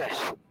 nice fish.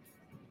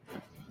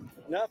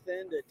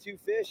 Nothing to two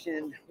fish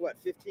in,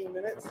 15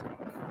 minutes?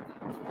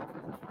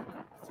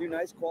 Two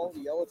nice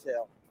quality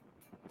yellowtail.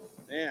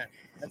 Man,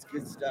 that's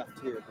good stuff,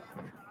 too.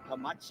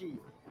 Hamachi.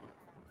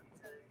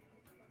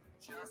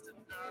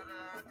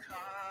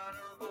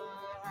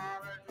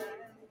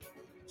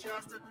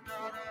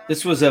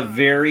 This was a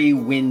very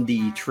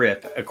windy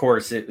trip. Of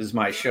course, it was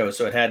my show,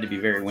 so it had to be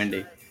very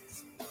windy.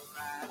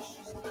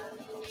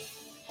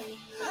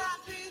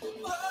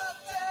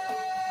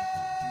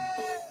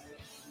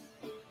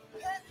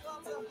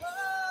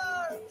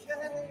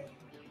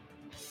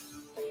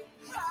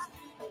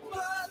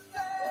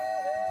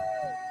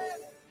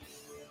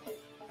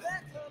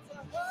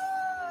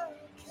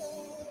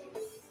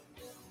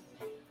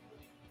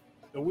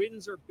 The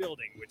winds are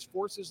building, which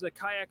forces the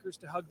kayakers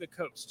to hug the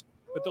coast.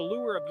 But the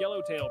lure of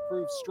yellowtail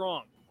proves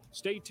strong.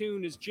 Stay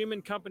tuned as Jim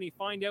and company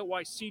find out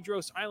why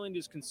Cedros Island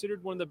is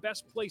considered one of the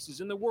best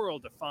places in the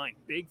world to find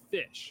big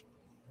fish.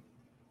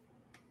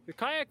 The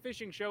Kayak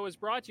Fishing Show is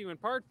brought to you in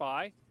part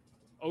by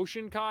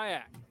Ocean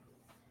Kayak,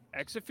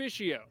 Ex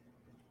Officio,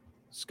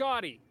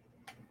 Scotty,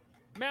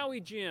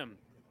 Maui Jim,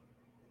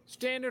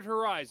 Standard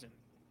Horizon,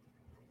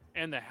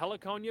 and the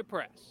Heliconia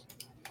Press.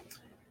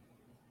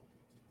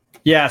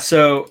 Yeah,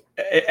 so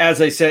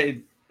as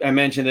I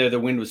mentioned there, the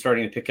wind was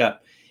starting to pick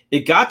up.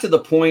 It got to the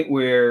point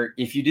where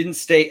if you didn't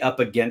stay up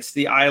against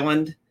the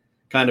island,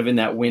 kind of in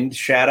that wind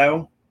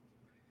shadow,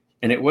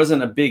 and it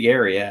wasn't a big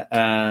area,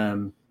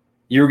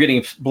 you were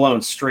getting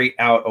blown straight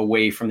out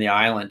away from the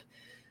island.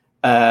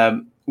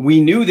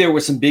 We knew there were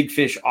some big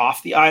fish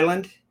off the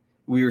island.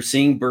 We were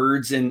seeing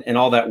birds and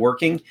all that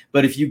working.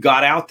 But if you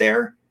got out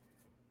there,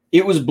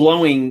 it was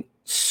blowing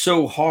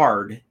so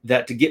hard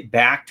that to get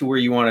back to where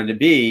you wanted to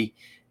be,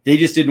 they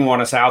just didn't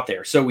want us out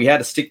there. So we had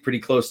to stick pretty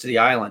close to the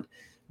island.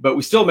 But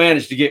we still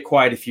managed to get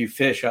quite a few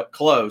fish up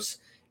close.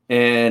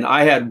 And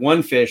I had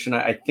one fish, and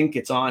I think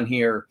it's on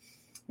here,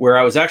 where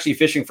I was actually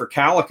fishing for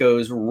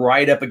calicos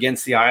right up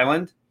against the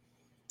island.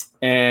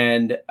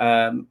 And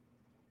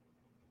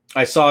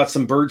I saw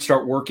some birds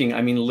start working.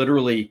 I mean,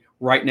 literally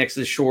right next to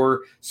the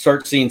shore,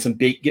 start seeing some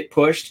bait get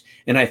pushed.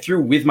 And I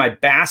threw with my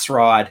bass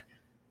rod,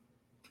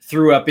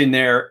 threw up in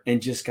there and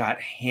just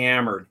got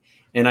hammered.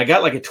 And I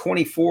got like a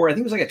 24, I think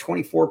it was like a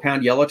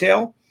 24-pound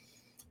yellowtail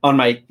on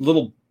my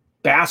little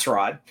bass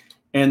rod.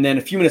 And then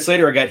a few minutes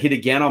later, I got hit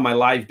again on my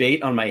live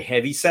bait on my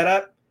heavy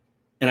setup,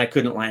 and I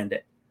couldn't land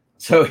it.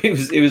 So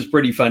it was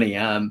pretty funny.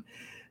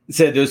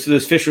 Said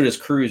those fish will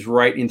just cruise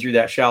right in through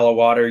that shallow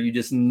water. You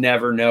just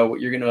never know what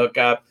you're going to hook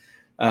up.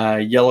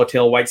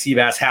 Yellowtail, white sea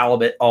bass,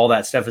 halibut, all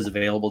that stuff is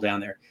available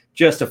down there.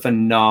 Just a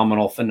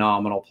phenomenal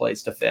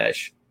place to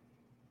fish.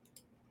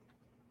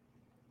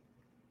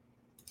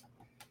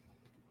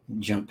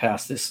 Jump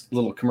past this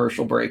little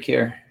commercial break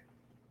here.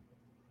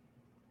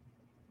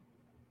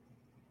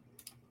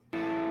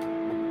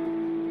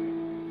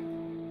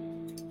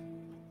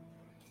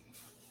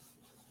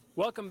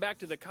 Welcome back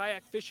to the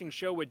Kayak Fishing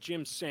Show with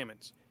Jim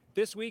Sammons.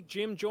 This week,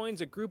 Jim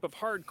joins a group of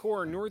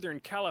hardcore Northern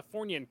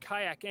Californian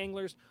kayak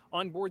anglers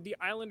on board the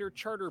Islander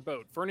charter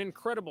boat for an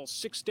incredible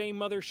 6-day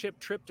mothership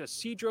trip to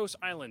Cedros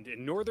Island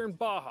in northern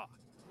Baja.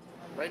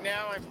 Right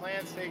now, my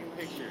plan's taking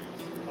pictures.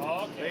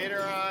 Oh, okay.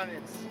 Later on,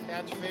 it's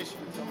catch fish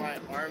until my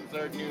arms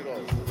are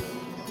noodles.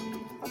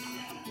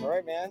 All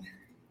right, man.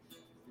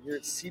 We're here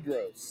at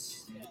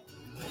Cedros.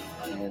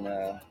 And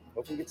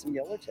hope we get some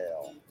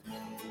yellowtail.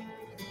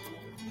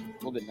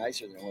 A little bit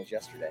nicer than it was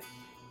yesterday.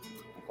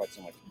 Not quite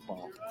so much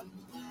bump.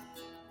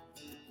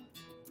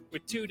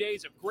 With 2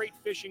 days of great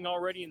fishing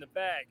already in the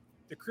bag,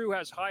 the crew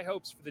has high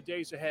hopes for the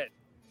days ahead.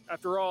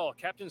 After all,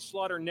 Captain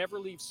Slaughter never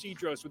leaves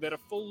Cedros without a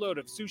full load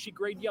of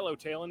sushi-grade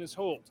yellowtail in his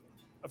hold.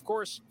 Of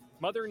course,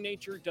 Mother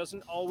Nature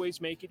doesn't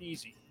always make it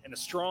easy, and a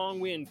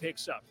strong wind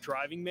picks up,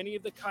 driving many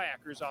of the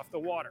kayakers off the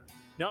water.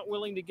 Not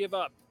willing to give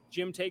up,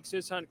 Jim takes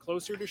his hunt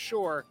closer to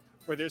shore,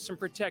 where there's some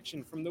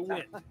protection from the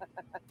wind.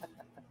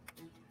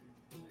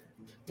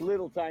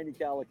 Little tiny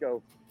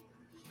calico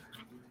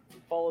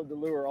followed the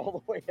lure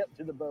all the way up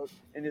to the boat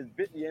and has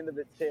bit the end of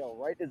its tail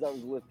right as I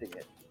was lifting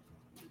it.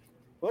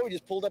 Well, we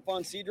just pulled up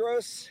on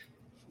Cedros.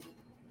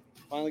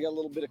 Finally got a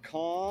little bit of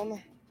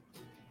calm.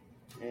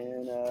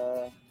 And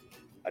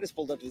I just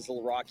pulled up to this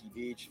little rocky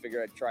beach.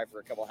 Figured I'd try for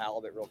a couple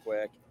halibut real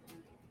quick.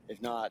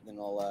 If not, then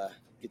I'll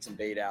get some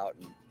bait out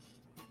and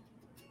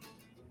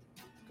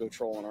go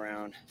trolling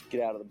around.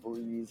 Get out of the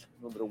breeze.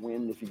 A little bit of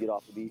wind if you get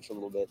off the beach a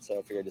little bit. So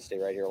I figured I'd stay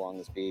right here along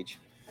this beach.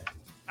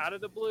 Out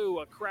of the blue,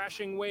 a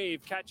crashing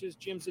wave catches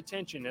Jim's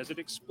attention as it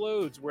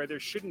explodes where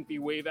there shouldn't be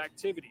wave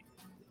activity.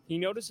 He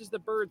notices the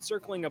bird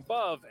circling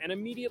above and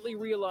immediately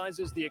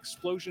realizes the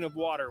explosion of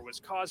water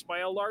was caused by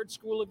a large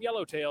school of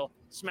yellowtail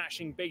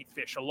smashing bait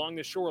fish along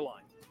the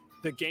shoreline.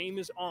 The game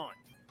is on.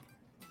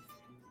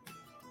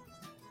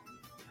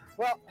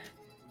 Well,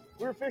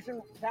 we were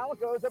fishing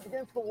calicos up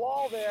against the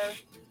wall there.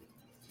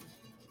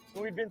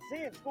 And we'd been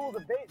seeing schools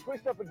of bait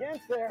pushed up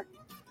against there.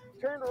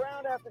 Turned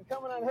around after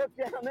coming unhooked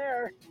down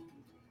there.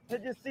 To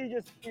just see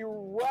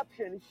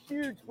eruption,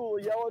 huge school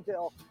of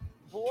yellowtail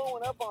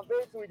blowing up on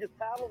bait, so we just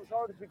paddled as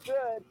hard as we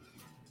could.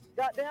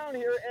 Got down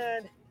here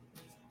and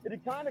it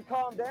had kind of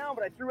calmed down,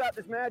 but I threw out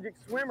this magic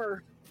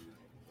swimmer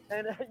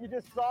and you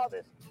just saw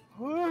this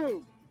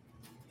whoo,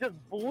 just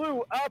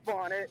blew up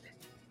on it.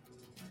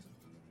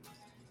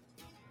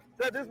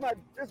 So this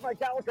is my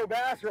calico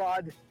bass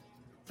rod,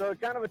 so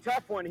kind of a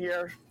tough one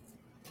here.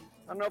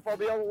 I don't know if I'll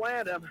be able to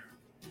land him.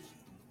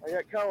 I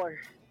got color.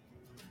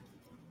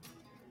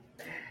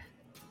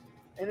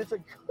 And it's a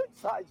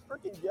good-sized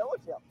freaking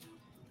yellowtail.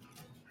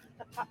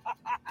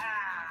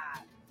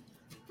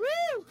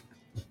 Woo!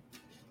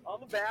 On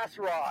the bass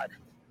rod.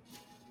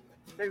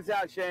 Check this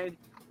out, Shane.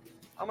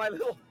 On my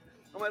little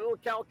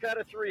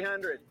Calcutta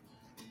 300.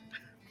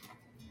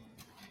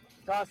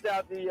 Tossed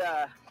out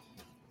the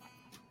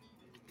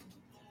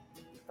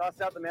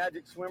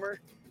magic swimmer.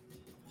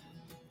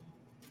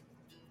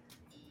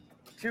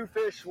 2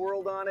 fish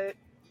swirled on it.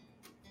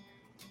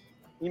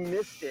 He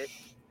missed it.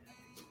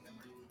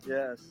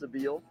 Yeah,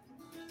 Sabile.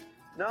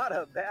 Not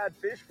a bad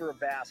fish for a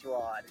bass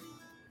rod.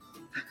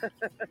 This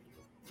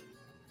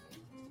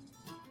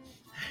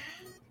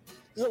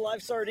is a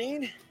live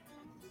sardine.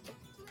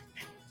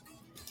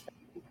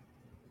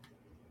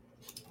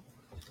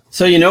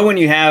 So, you know, when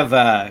you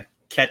have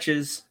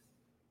catches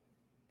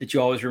that you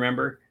always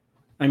remember?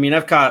 I mean,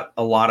 I've caught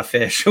a lot of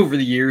fish over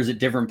the years at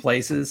different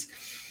places.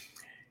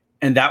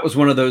 And that was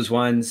one of those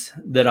ones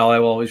that I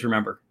will always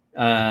remember.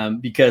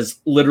 Because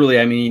literally,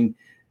 I mean,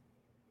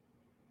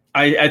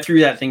 I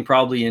threw that thing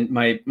probably in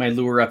my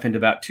lure up into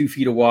about 2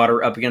 feet of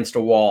water up against a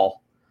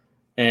wall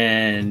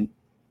and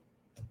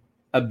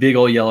a big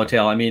old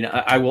yellowtail. I mean,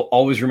 I will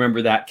always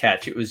remember that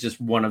catch. It was just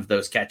one of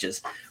those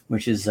catches,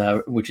 which is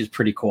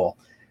pretty cool.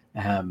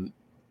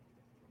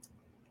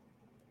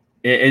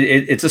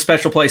 It's a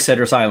special place,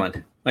 Cedros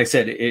Island. Like I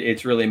said,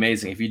 it's really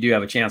amazing if you do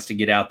have a chance to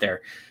get out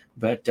there.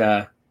 But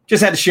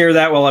just had to share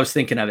that while I was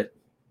thinking of it.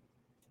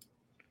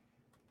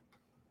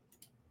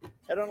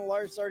 Had on a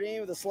large sardine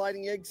with a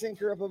sliding egg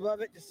sinker up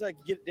above it just so I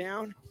could get it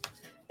down.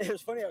 It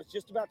was funny, I was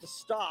just about to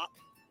stop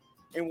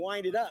and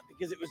wind it up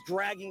because it was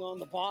dragging on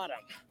the bottom.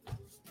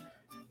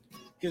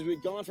 Because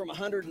we'd gone from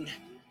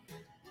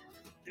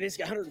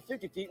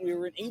 150 feet and we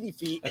were at 80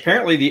 feet.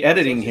 Apparently the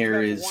editing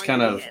here is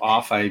kind of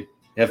off. I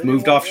have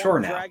moved offshore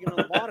now. Dragging on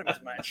the bottom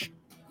as much.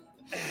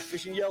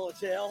 Fishing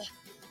yellowtail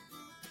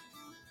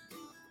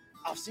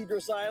off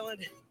Cedros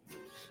Island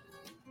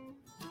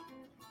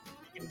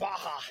in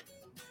Baja.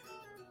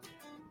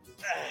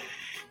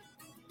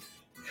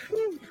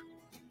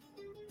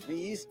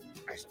 These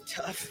are some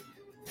tough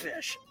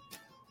fish.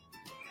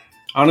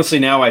 Honestly,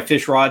 now my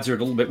fish rods are a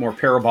little bit more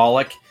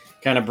parabolic.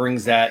 Kind of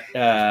brings that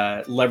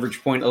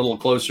leverage point a little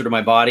closer to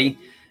my body,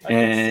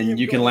 and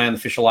you can land the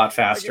fish a lot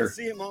faster. I can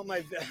see him on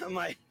my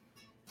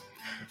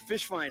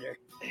fish finder.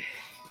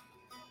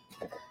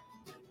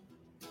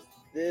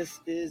 This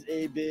is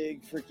a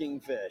big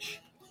freaking fish.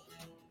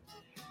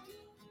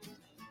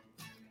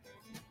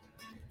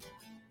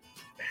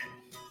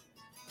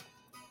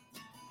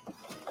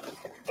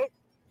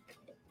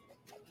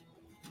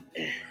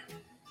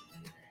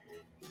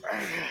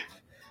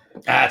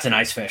 That's a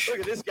nice fish. Look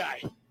at this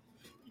guy.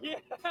 Yeah,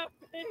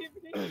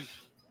 baby.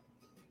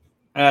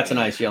 That's a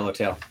nice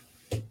yellowtail.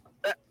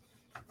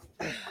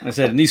 I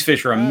said, and these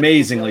fish are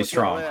amazingly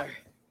strong.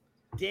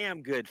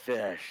 Damn good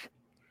fish.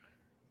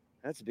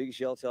 That's the biggest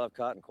yellowtail I've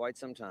caught in quite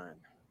some time.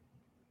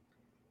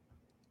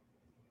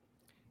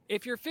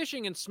 If you're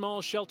fishing in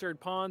small sheltered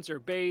ponds or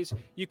bays,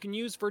 you can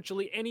use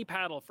virtually any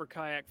paddle for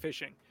kayak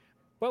fishing.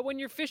 But when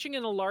you're fishing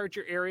in a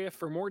larger area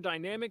for more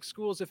dynamic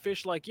schools of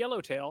fish like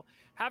yellowtail,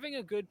 having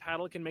a good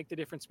paddle can make the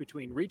difference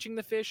between reaching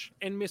the fish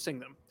and missing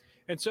them.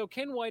 And so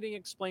Ken Whiting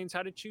explains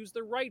how to choose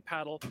the right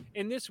paddle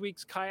in this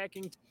week's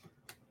kayaking.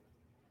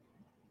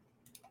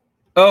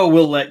 Oh,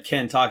 we'll let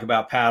Ken talk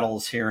about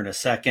paddles here in a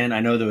second. I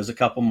know there was a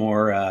couple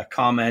more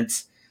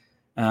comments.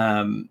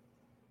 Where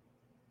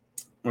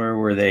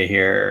were they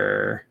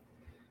here?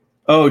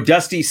 Oh,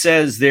 Dusty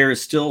says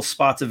there's still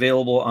spots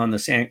available on the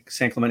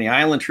San Clemente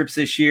Island trips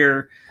this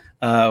year.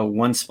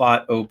 One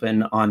spot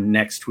open on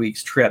next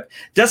week's trip.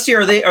 Dusty,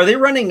 are they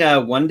running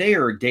 1 day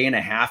or a day and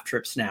a half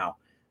trips now?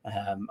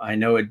 I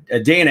know a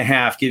day and a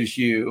half gives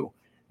you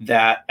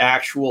that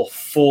actual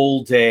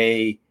full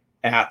day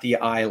at the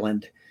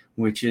island,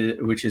 which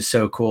is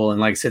so cool. And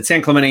like I said,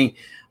 San Clemente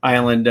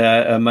Island,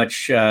 a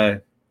much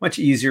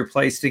easier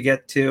place to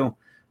get to.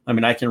 I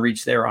mean, I can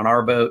reach there on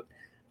our boat.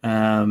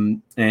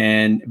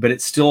 But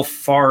it's still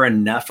far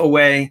enough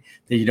away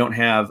that you don't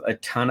have a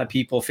ton of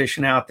people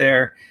fishing out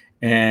there,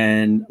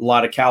 and a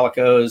lot of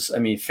calicos. I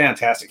mean,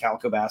 fantastic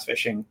calico bass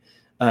fishing,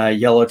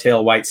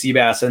 yellowtail, white sea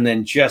bass. And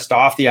then just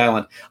off the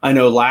island, I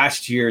know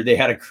last year they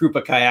had a group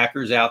of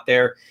kayakers out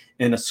there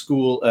and a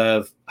school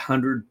of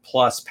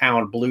 100+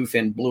 pound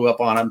bluefin blew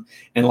up on them.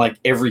 And like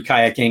every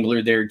kayak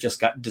angler there just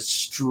got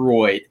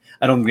destroyed.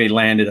 I don't think they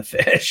landed a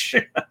fish.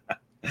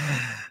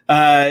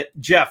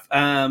 Jeff,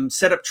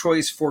 setup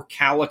choice for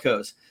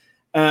calicos.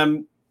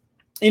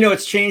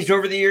 It's changed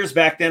over the years.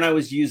 Back then I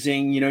was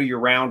using, your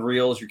round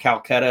reels, your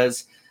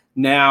Calcuttas.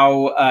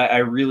 Now I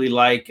really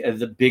like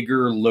the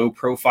bigger low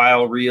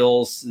profile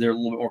reels. They're a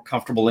little bit more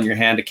comfortable in your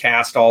hand to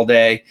cast all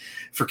day.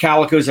 For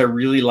calicos, I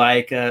really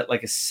like a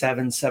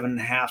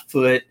 7.5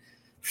 foot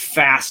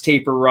fast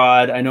taper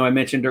rod. I know I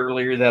mentioned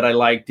earlier that I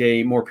liked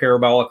a more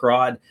parabolic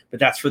rod, but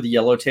that's for the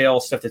yellowtail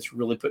stuff that's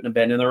really putting a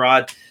bend in the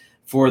rod.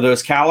 For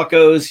those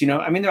calicos,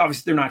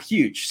 they're not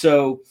huge.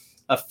 So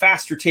a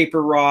faster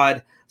taper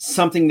rod,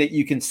 something that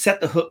you can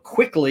set the hook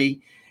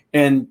quickly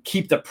and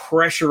keep the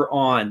pressure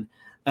on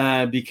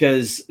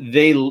because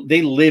they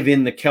live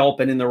in the kelp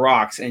and in the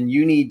rocks, and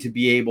you need to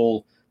be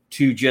able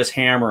to just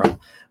hammer them.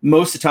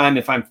 Most of the time,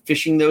 if I'm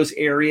fishing those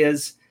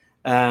areas,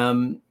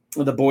 the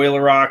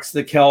boiler rocks,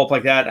 the kelp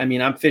like that,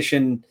 I'm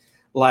fishing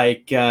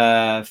like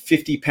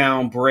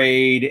 50-pound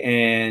braid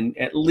and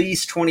at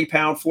least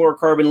 20-pound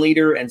fluorocarbon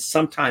leader and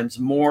sometimes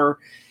more.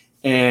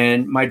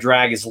 And my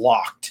drag is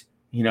locked.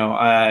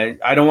 I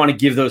don't want to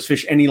give those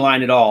fish any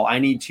line at all. I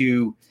need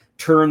to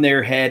turn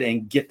their head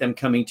and get them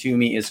coming to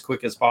me as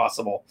quick as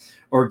possible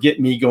or get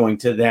me going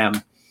to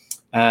them.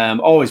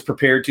 Always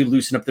prepared to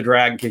loosen up the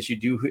drag in case you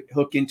do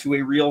hook into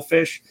a real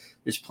fish.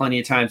 There's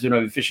plenty of times when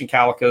I've been fishing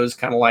calicos,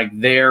 kind of like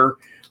there,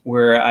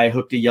 where I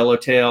hooked a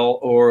yellowtail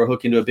or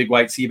hook into a big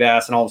white sea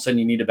bass, and all of a sudden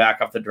you need to back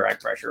off the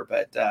drag pressure.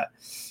 But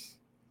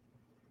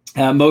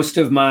most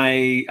of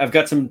I've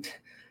got some,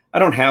 I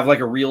don't have like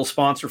a reel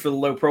sponsor for the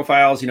low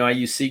profiles. I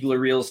use Siegler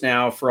reels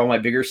now for all my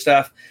bigger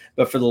stuff,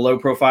 but for the low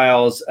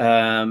profiles,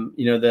 the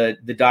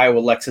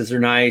Daiwa Lexas are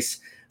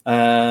nice.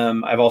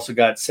 I've also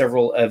got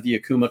several of the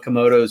Akuma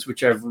Komodos,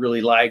 which I've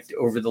really liked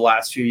over the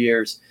last few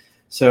years.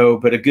 So,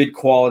 but a good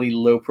quality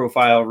low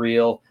profile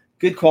reel,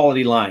 good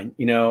quality line,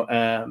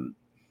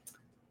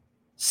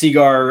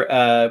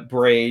 Seagar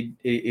braid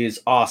is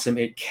awesome.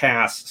 It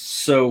casts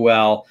so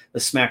well. The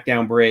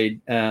Smackdown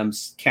braid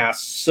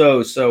casts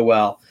so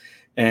well.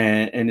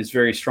 and is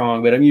very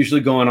strong. But I'm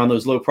usually going on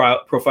those low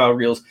profile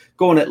reels,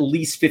 going at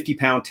least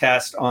 50-pound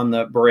test on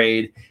the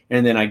braid.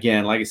 And then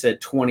again, like I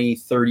said, 20,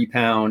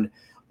 30-pound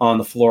on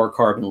the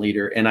fluorocarbon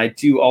leader. And I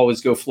do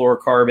always go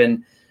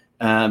fluorocarbon.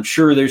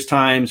 Sure, there's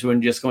times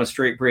when just going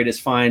straight braid is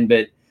fine,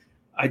 but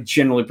I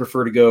generally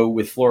prefer to go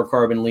with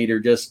fluorocarbon leader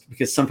just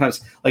because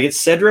sometimes, like at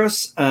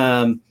Cedros,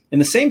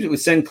 and the same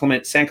with San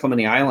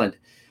Clemente Island,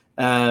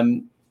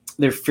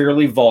 they're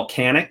fairly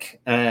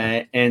volcanic,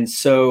 and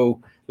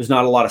so there's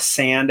not a lot of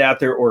sand out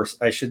there, or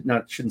I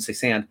shouldn't say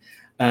sand.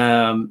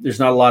 There's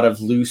not a lot of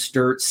loose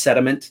dirt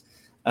sediment,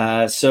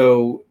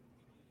 so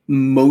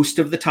most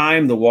of the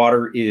time the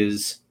water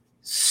is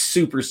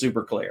super,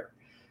 super clear.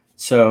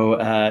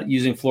 So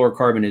using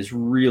fluorocarbon is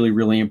really,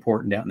 really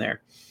important down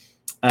there.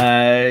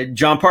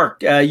 John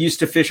Park used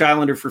to fish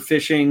Islander for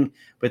fishing,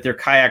 but their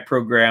kayak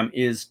program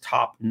is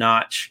top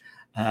notch.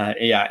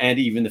 Yeah, and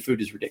even the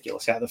food is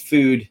ridiculous. Yeah, the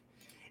food,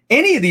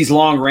 any of these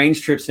long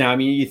range trips now, I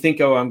mean, you think,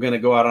 oh, I'm going to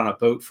go out on a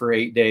boat for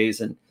 8 days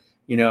and,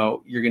 you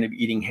know, you're going to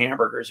be eating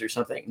hamburgers or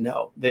something.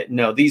 No,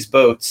 these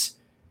boats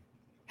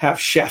have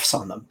chefs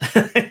on them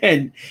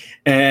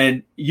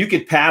and you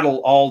could paddle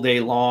all day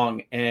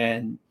long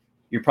and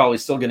you're probably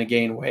still going to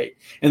gain weight.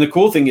 And the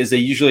cool thing is they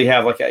usually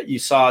have, like you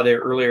saw there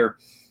earlier,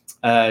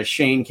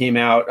 Shane came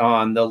out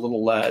on the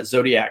little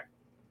Zodiac,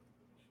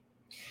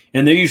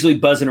 and they're usually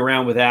buzzing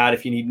around with that.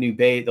 If you need new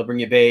bait, they'll bring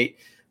you bait.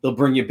 They'll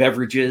bring you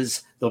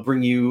beverages. They'll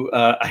bring you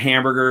a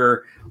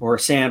hamburger or a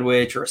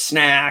sandwich or a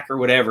snack or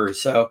whatever.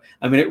 So,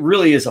 I mean, it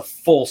really is a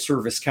full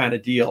service kind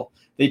of deal.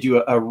 They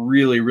do a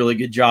really, really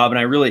good job. And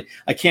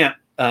I can't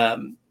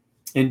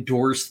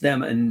endorse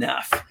them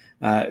enough.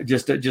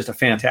 Just a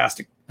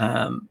fantastic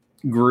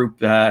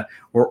group or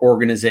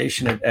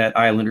organization at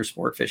Islander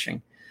Sport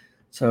Fishing.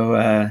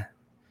 So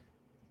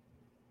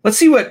let's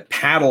see what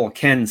paddle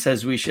Ken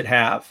says we should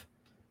have.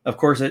 Of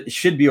course, it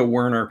should be a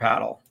Werner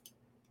paddle.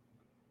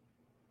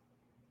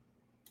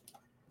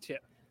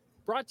 Tip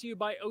brought to you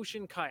by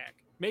Ocean Kayak,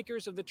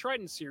 makers of the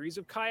Trident series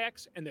of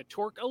kayaks and the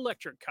Torque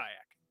electric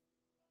kayak.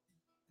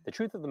 The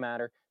truth of the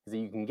matter is that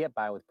you can get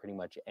by with pretty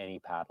much any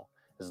paddle,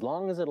 as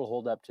long as it'll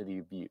hold up to the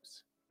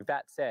abuse. With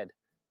that said,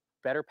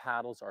 better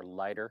paddles are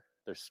lighter,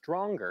 they're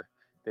stronger,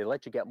 they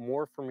let you get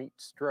more from each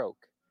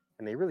stroke,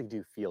 and they really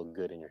do feel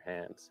good in your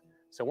hands.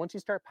 So once you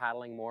start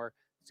paddling more,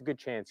 it's a good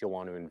chance you'll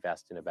want to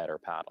invest in a better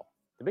paddle.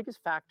 The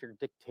biggest factor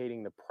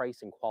dictating the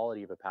price and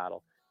quality of a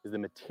paddle is the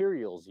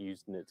materials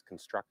used in its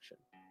construction.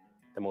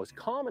 The most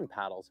common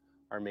paddles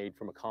are made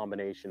from a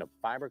combination of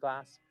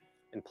fiberglass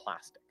and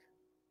plastic.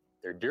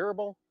 They're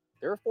durable,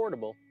 they're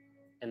affordable,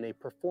 and they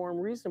perform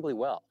reasonably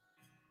well.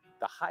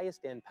 The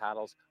highest end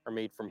paddles are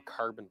made from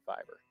carbon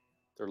fiber.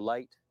 They're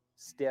light,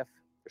 stiff,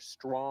 they're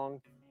strong,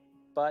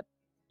 but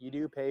you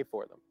do pay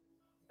for them.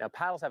 Now,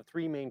 paddles have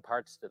three main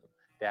parts to them.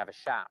 They have a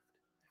shaft,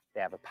 they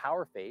have a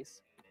power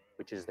face,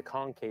 which is the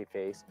concave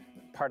face,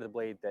 part of the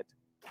blade that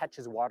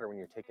catches water when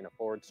you're taking a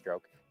forward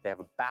stroke. They have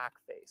a back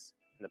face,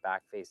 and the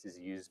back face is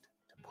used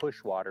to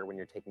push water when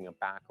you're taking a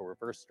back or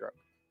reverse stroke.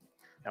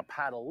 Now,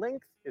 paddle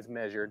length is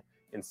measured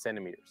in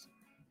centimeters,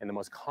 and the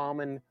most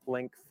common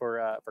length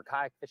for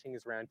kayak fishing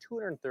is around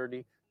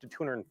 230 to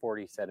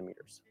 240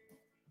 centimeters.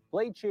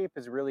 Blade shape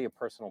is really a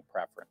personal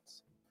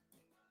preference.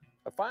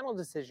 The final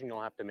decision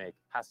you'll have to make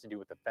has to do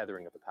with the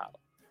feathering of the paddle.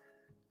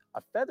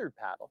 A feathered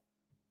paddle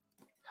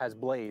has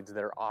blades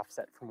that are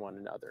offset from one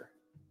another.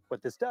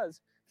 What this does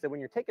is that when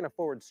you're taking a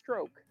forward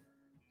stroke,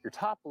 your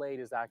top blade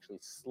is actually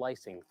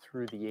slicing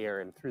through the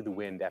air and through the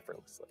wind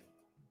effortlessly.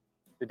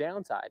 The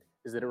downside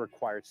is that it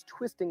requires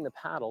twisting the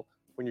paddle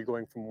when you're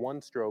going from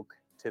one stroke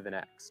to the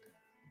next.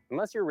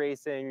 Unless you're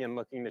racing and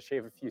looking to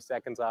shave a few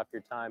seconds off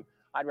your time,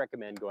 I'd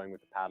recommend going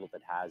with a paddle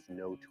that has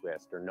no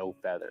twist or no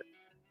feather.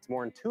 It's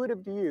more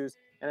intuitive to use,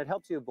 and it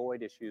helps you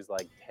avoid issues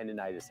like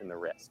tendinitis in the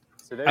wrist.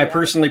 So I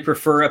personally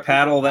prefer a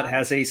paddle that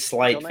has a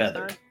slight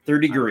feather,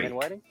 third degree.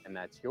 And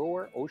that's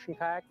your Ocean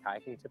Kayak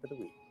kayaking tip of the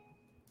week.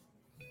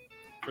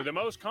 For the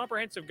most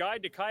comprehensive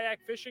guide to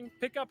kayak fishing,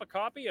 pick up a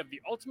copy of The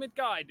Ultimate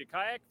Guide to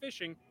Kayak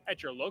Fishing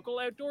at your local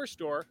outdoor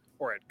store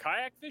or at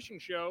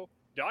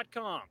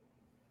kayakfishingshow.com.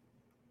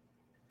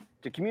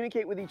 To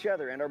communicate with each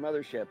other and our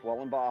mothership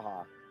while in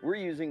Baja, we're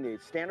using the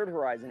Standard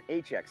Horizon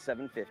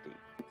HX750.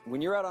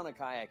 When you're out on a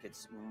kayak,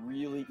 it's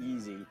really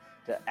easy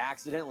to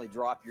accidentally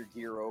drop your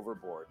gear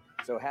overboard.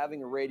 So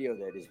having a radio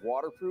that is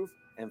waterproof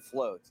and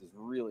floats is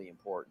really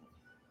important.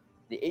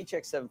 The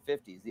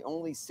HX750 is the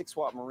only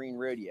 6-watt marine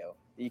radio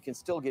that you can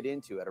still get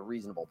into at a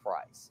reasonable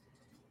price.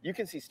 You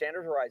can see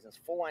Standard Horizon's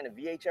full line of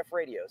VHF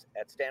radios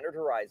at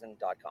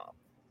standardhorizon.com.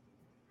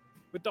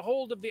 With the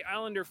hold of the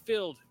Islander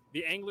filled,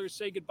 the anglers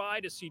say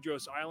goodbye to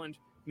Cedros Island,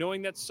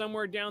 knowing that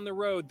somewhere down the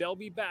road they'll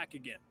be back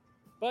again.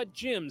 But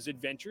Jim's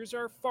adventures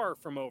are far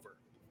from over.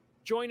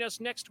 Join us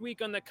next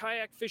week on the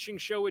Kayak Fishing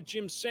Show with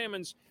Jim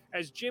Salmons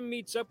as Jim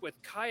meets up with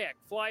kayak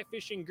fly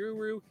fishing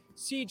guru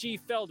C.G.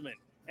 Feldman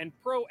and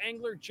pro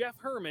angler Jeff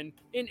Herman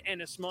in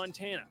Ennis,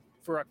 Montana,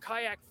 for a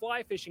kayak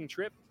fly fishing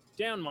trip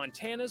down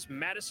Montana's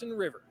Madison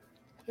River.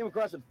 came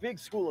across a big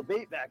school of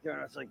bait back there,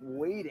 and I was like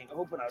waiting,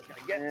 hoping I was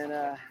going to get it. And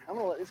I'm going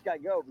to let this guy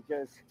go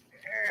because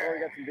I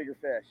already got some bigger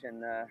fish,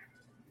 and I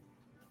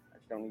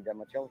just don't need that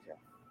much yellowtail.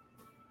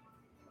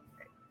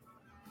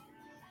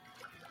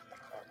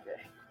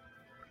 Okay.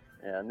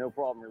 Yeah, no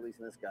problem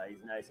releasing this guy.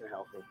 He's nice and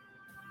healthy.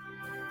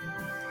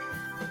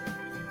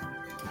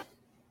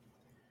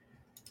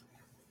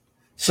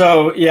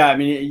 So, yeah, I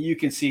mean, you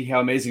can see how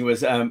amazing it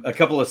was. A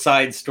couple of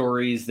side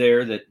stories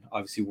there that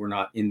obviously were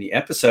not in the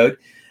episode.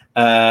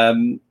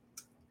 I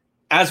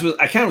was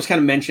kind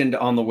of mentioned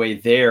on the way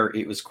there,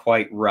 it was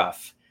quite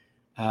rough.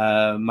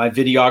 My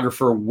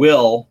videographer,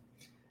 Will,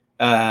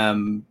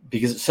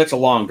 because it's such a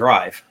long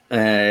drive,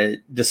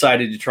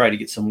 decided to try to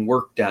get some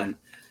work done,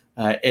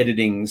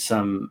 editing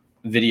some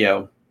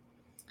video.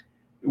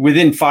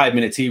 Within 5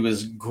 minutes, he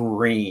was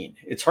green.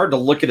 It's hard to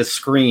look at a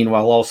screen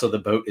while also the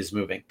boat is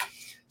moving.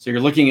 So you're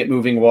looking at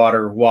moving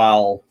water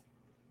while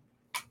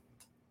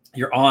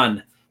you're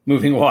on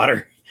moving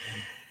water.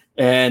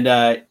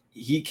 And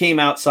he came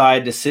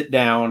outside to sit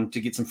down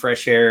to get some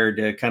fresh air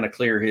to kind of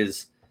clear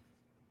his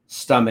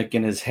stomach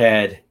and his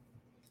head.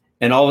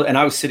 And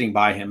I was sitting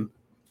by him.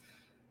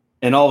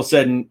 And all of a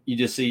sudden you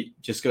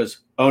just goes,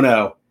 "Oh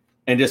no,"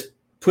 and just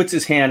puts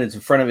his hand in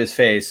front of his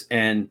face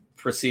and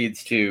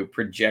proceeds to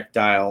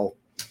projectile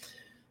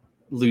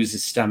lose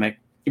his stomach.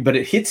 But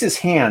it hits his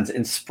hands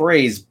and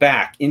sprays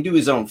back into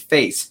his own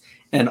face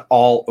and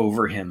all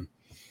over him.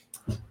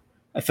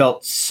 I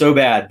felt so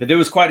bad, but there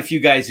was quite a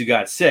few guys who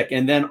got sick.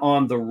 And then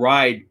on the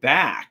ride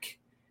back,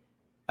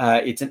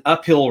 it's an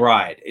uphill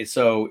ride.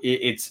 So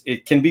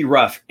it can be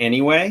rough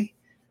anyway.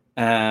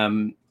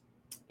 And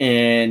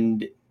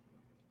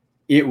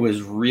it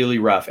was really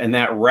rough. And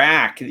that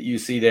rack that you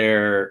see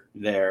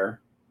there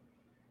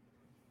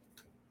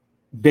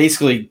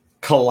basically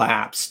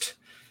collapsed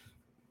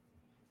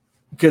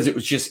because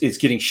it's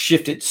getting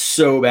shifted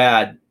so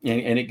bad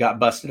and it got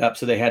busted up.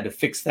 So they had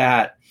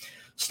to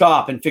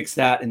stop and fix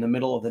that in the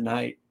middle of the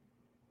night,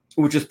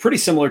 which is pretty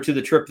similar to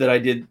the trip that I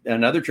did.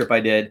 Another trip I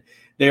did,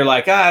 they're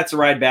like, it's a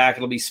ride back.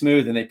 It'll be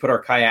smooth. And they put our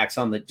kayaks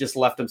just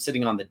left them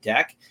sitting on the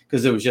deck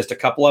because there was just a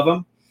couple of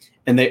them.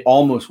 And they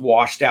almost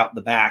washed out the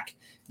back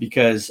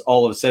because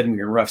all of a sudden we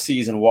were in rough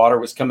seas and water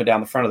was coming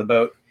down the front of the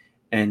boat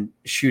and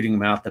shooting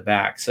them out the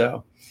back.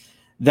 So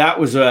that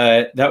was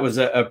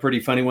a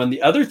pretty funny one.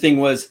 The other thing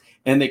was,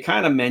 and they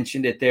kind of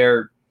mentioned it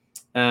there,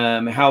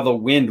 how the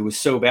wind was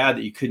so bad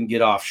that you couldn't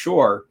get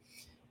offshore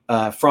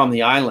from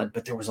the island,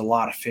 but there was a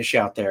lot of fish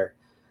out there.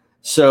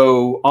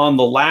 So on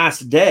the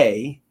last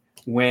day,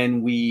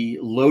 when we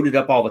loaded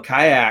up all the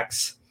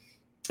kayaks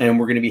and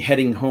we're going to be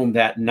heading home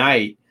that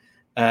night,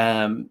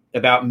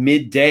 about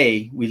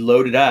midday, we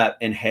loaded up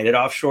and headed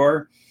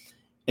offshore,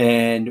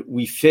 and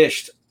we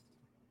fished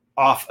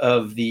off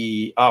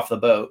the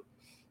boat.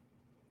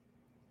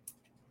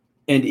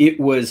 And it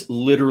was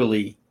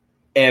literally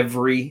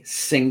every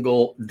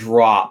single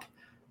drop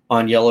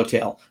on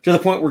yellowtail, to the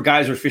point where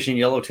guys were fishing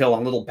yellowtail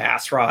on little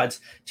bass rods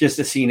just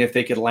to see if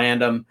they could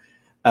land them.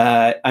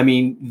 I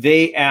mean,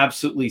 they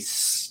absolutely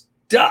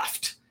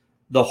stuffed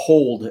the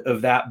hold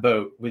of that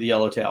boat with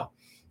yellowtail.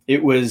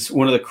 It was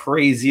one of the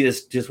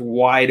craziest, just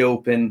wide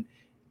open,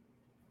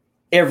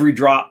 every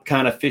drop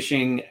kind of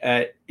fishing.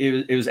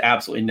 It was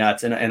absolutely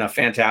nuts and a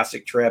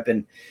fantastic trip.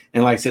 And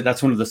like I said,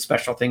 that's one of the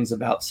special things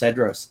about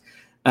Cedros.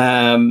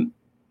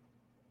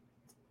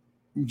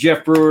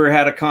 Jeff Brewer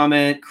had a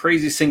comment,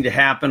 craziest thing to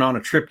happen on a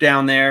trip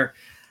down there.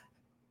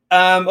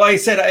 Like I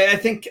said, I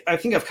think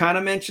I've kind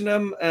of mentioned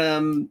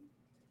them.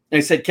 I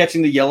said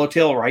catching the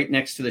yellowtail right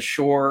next to the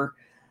shore.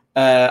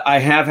 I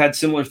have had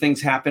similar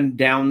things happen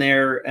down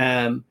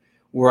there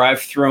where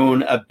I've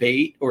thrown a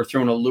bait or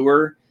thrown a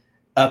lure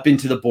up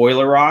into the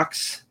boiler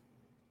rocks,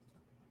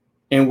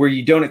 and where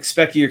you're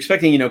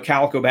expecting,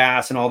 calico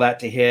bass and all that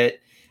to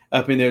hit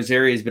up in those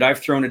areas. But I've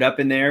thrown it up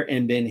in there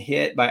and been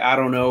hit by, I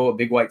don't know, a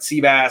big white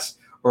sea bass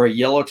or a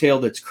yellowtail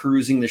that's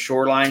cruising the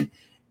shoreline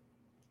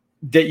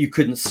that you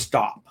couldn't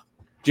stop.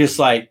 Just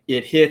like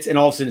it hits and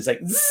all of a sudden it's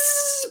like,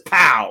 zzz,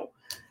 pow.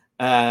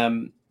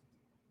 I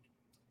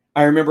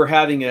remember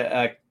having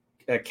a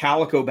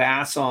calico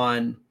bass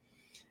on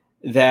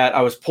that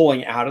I was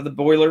pulling out of the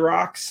boiler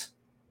rocks,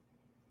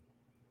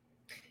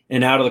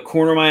 and out of the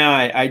corner of my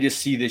eye, I just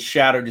see this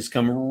shadow just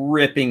come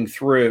ripping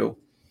through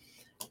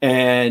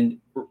and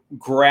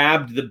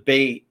grabbed the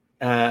bait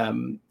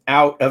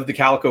out of the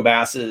calico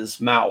bass's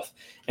mouth.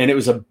 And it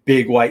was a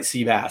big white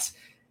sea bass.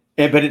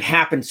 But it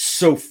happened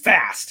so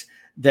fast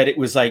that it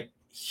was like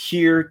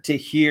here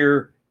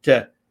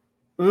to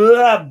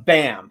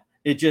bam.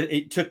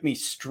 It took me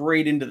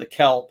straight into the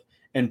kelp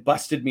and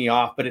busted me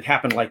off, but it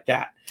happened like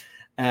that.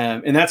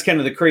 And that's kind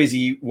of the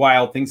crazy,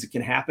 wild things that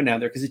can happen down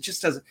there, because it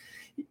just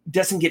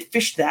doesn't get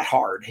fished that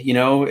hard.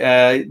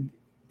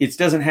 It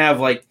doesn't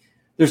have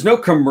there's no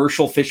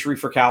commercial fishery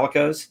for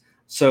calicos.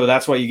 So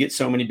that's why you get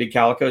so many big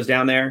calicos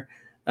down there.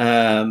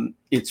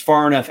 It's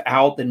far enough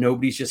out that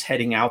nobody's just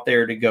heading out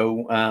there to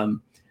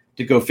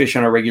go fish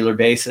on a regular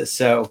basis.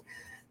 So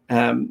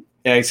like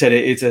I said,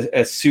 it's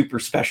a super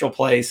special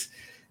place.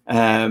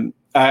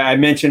 I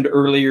mentioned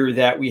earlier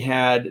that we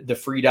had the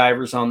free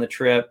divers on the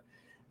trip,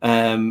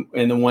 and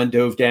the one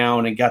dove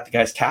down and got the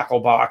guy's tackle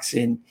box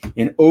in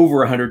over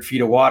 100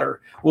 feet of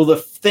water. Well, the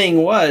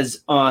thing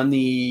was on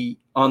the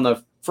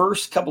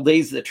first couple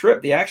days of the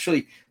trip,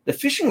 the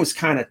fishing was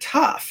kind of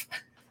tough.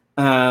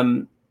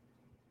 They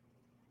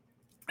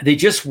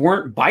just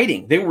weren't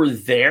biting. They were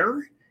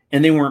there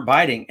and they weren't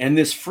biting. And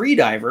this free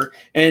diver,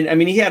 and I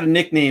mean, he had a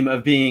nickname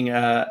of being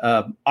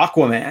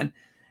Aquaman,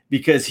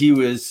 because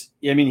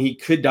he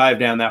could dive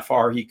down that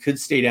far. He could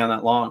stay down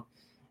that long.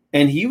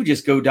 And he would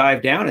just go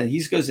dive down, and he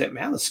just goes,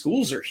 man, the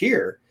schools are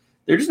here.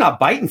 They're just not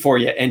biting for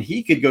you. And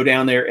he could go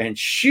down there and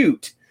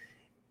shoot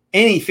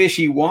any fish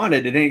he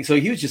wanted. So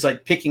he was just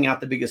like picking out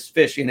the biggest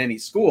fish in any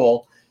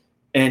school,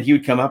 and he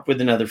would come up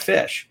with another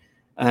fish.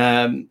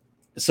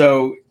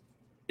 So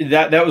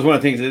that was one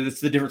of the things. It's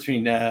the difference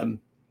between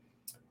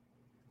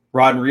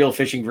rod and reel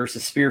fishing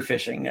versus spear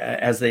fishing.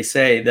 As they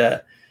say,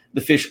 the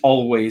fish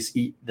always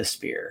eat the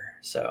spear.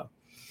 So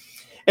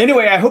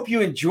anyway, I hope you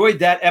enjoyed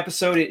that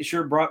episode. It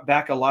sure brought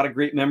back a lot of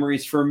great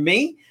memories for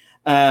me.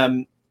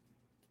 Again,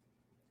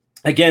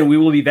 we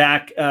will be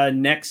back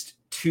next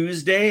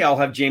Tuesday. I'll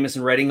have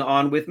Jameson Redding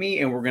on with me,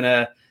 and we're going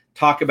to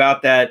talk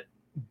about that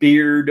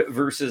beard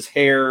versus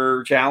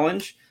hair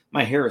challenge.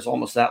 My hair is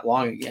almost that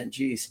long again.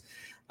 Geez.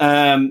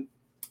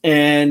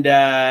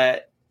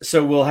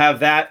 So we'll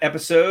have that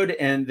episode,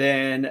 and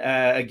then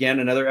again,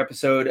 another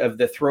episode of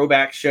the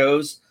throwback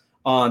shows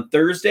on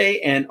Thursday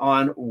and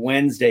on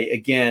Wednesday.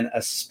 Again,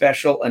 a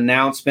special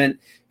announcement,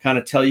 kind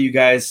of tell you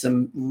guys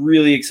some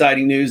really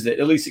exciting news, that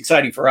at least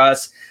exciting for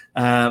us.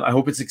 I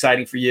hope it's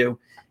exciting for you.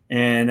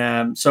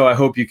 And so I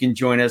hope you can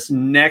join us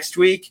next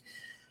week.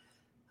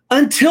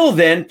 Until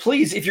then,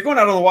 please, if you're going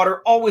out on the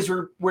water, always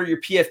wear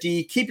your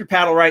PFD, keep your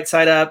paddle right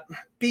side up,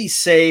 be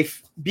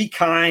safe, be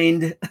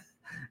kind,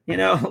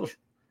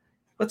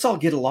 let's all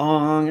get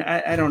along.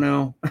 I don't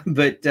know,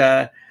 but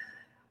I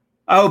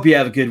hope you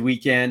have a good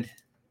weekend.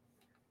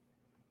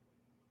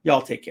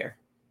 Y'all take care.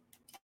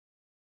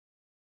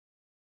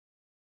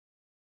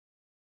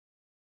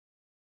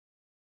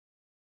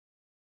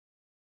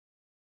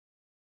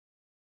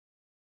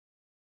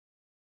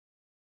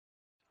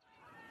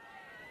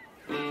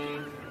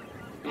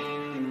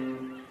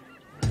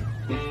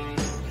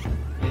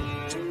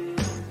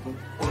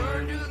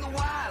 Word to the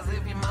wise,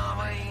 if your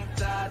mama ain't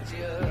taught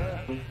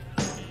you,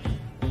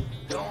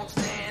 don't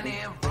stand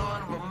in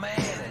front of a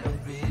man and a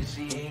fish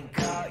he ain't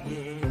caught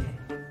yet.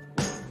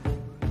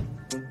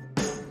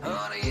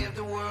 Honey, if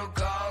the world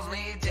calls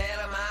me, tell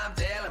him I'm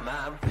fishing.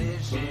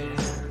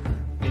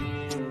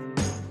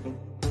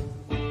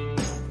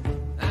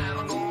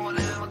 I'm going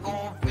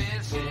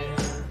fishing.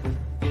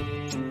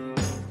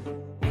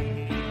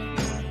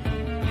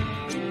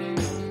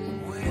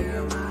 Where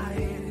am I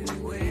headed?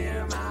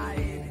 Where am I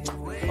headed?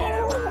 Where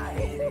am I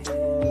headed?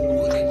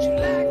 Wouldn't you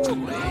like to?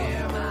 Where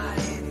am I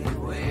headed?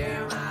 Where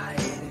am I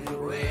headed?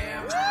 Where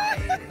am I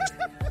headed?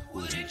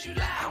 Wouldn't you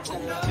like to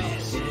know?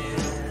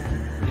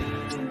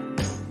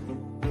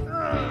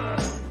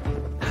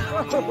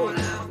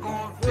 I'm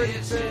going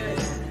fishing.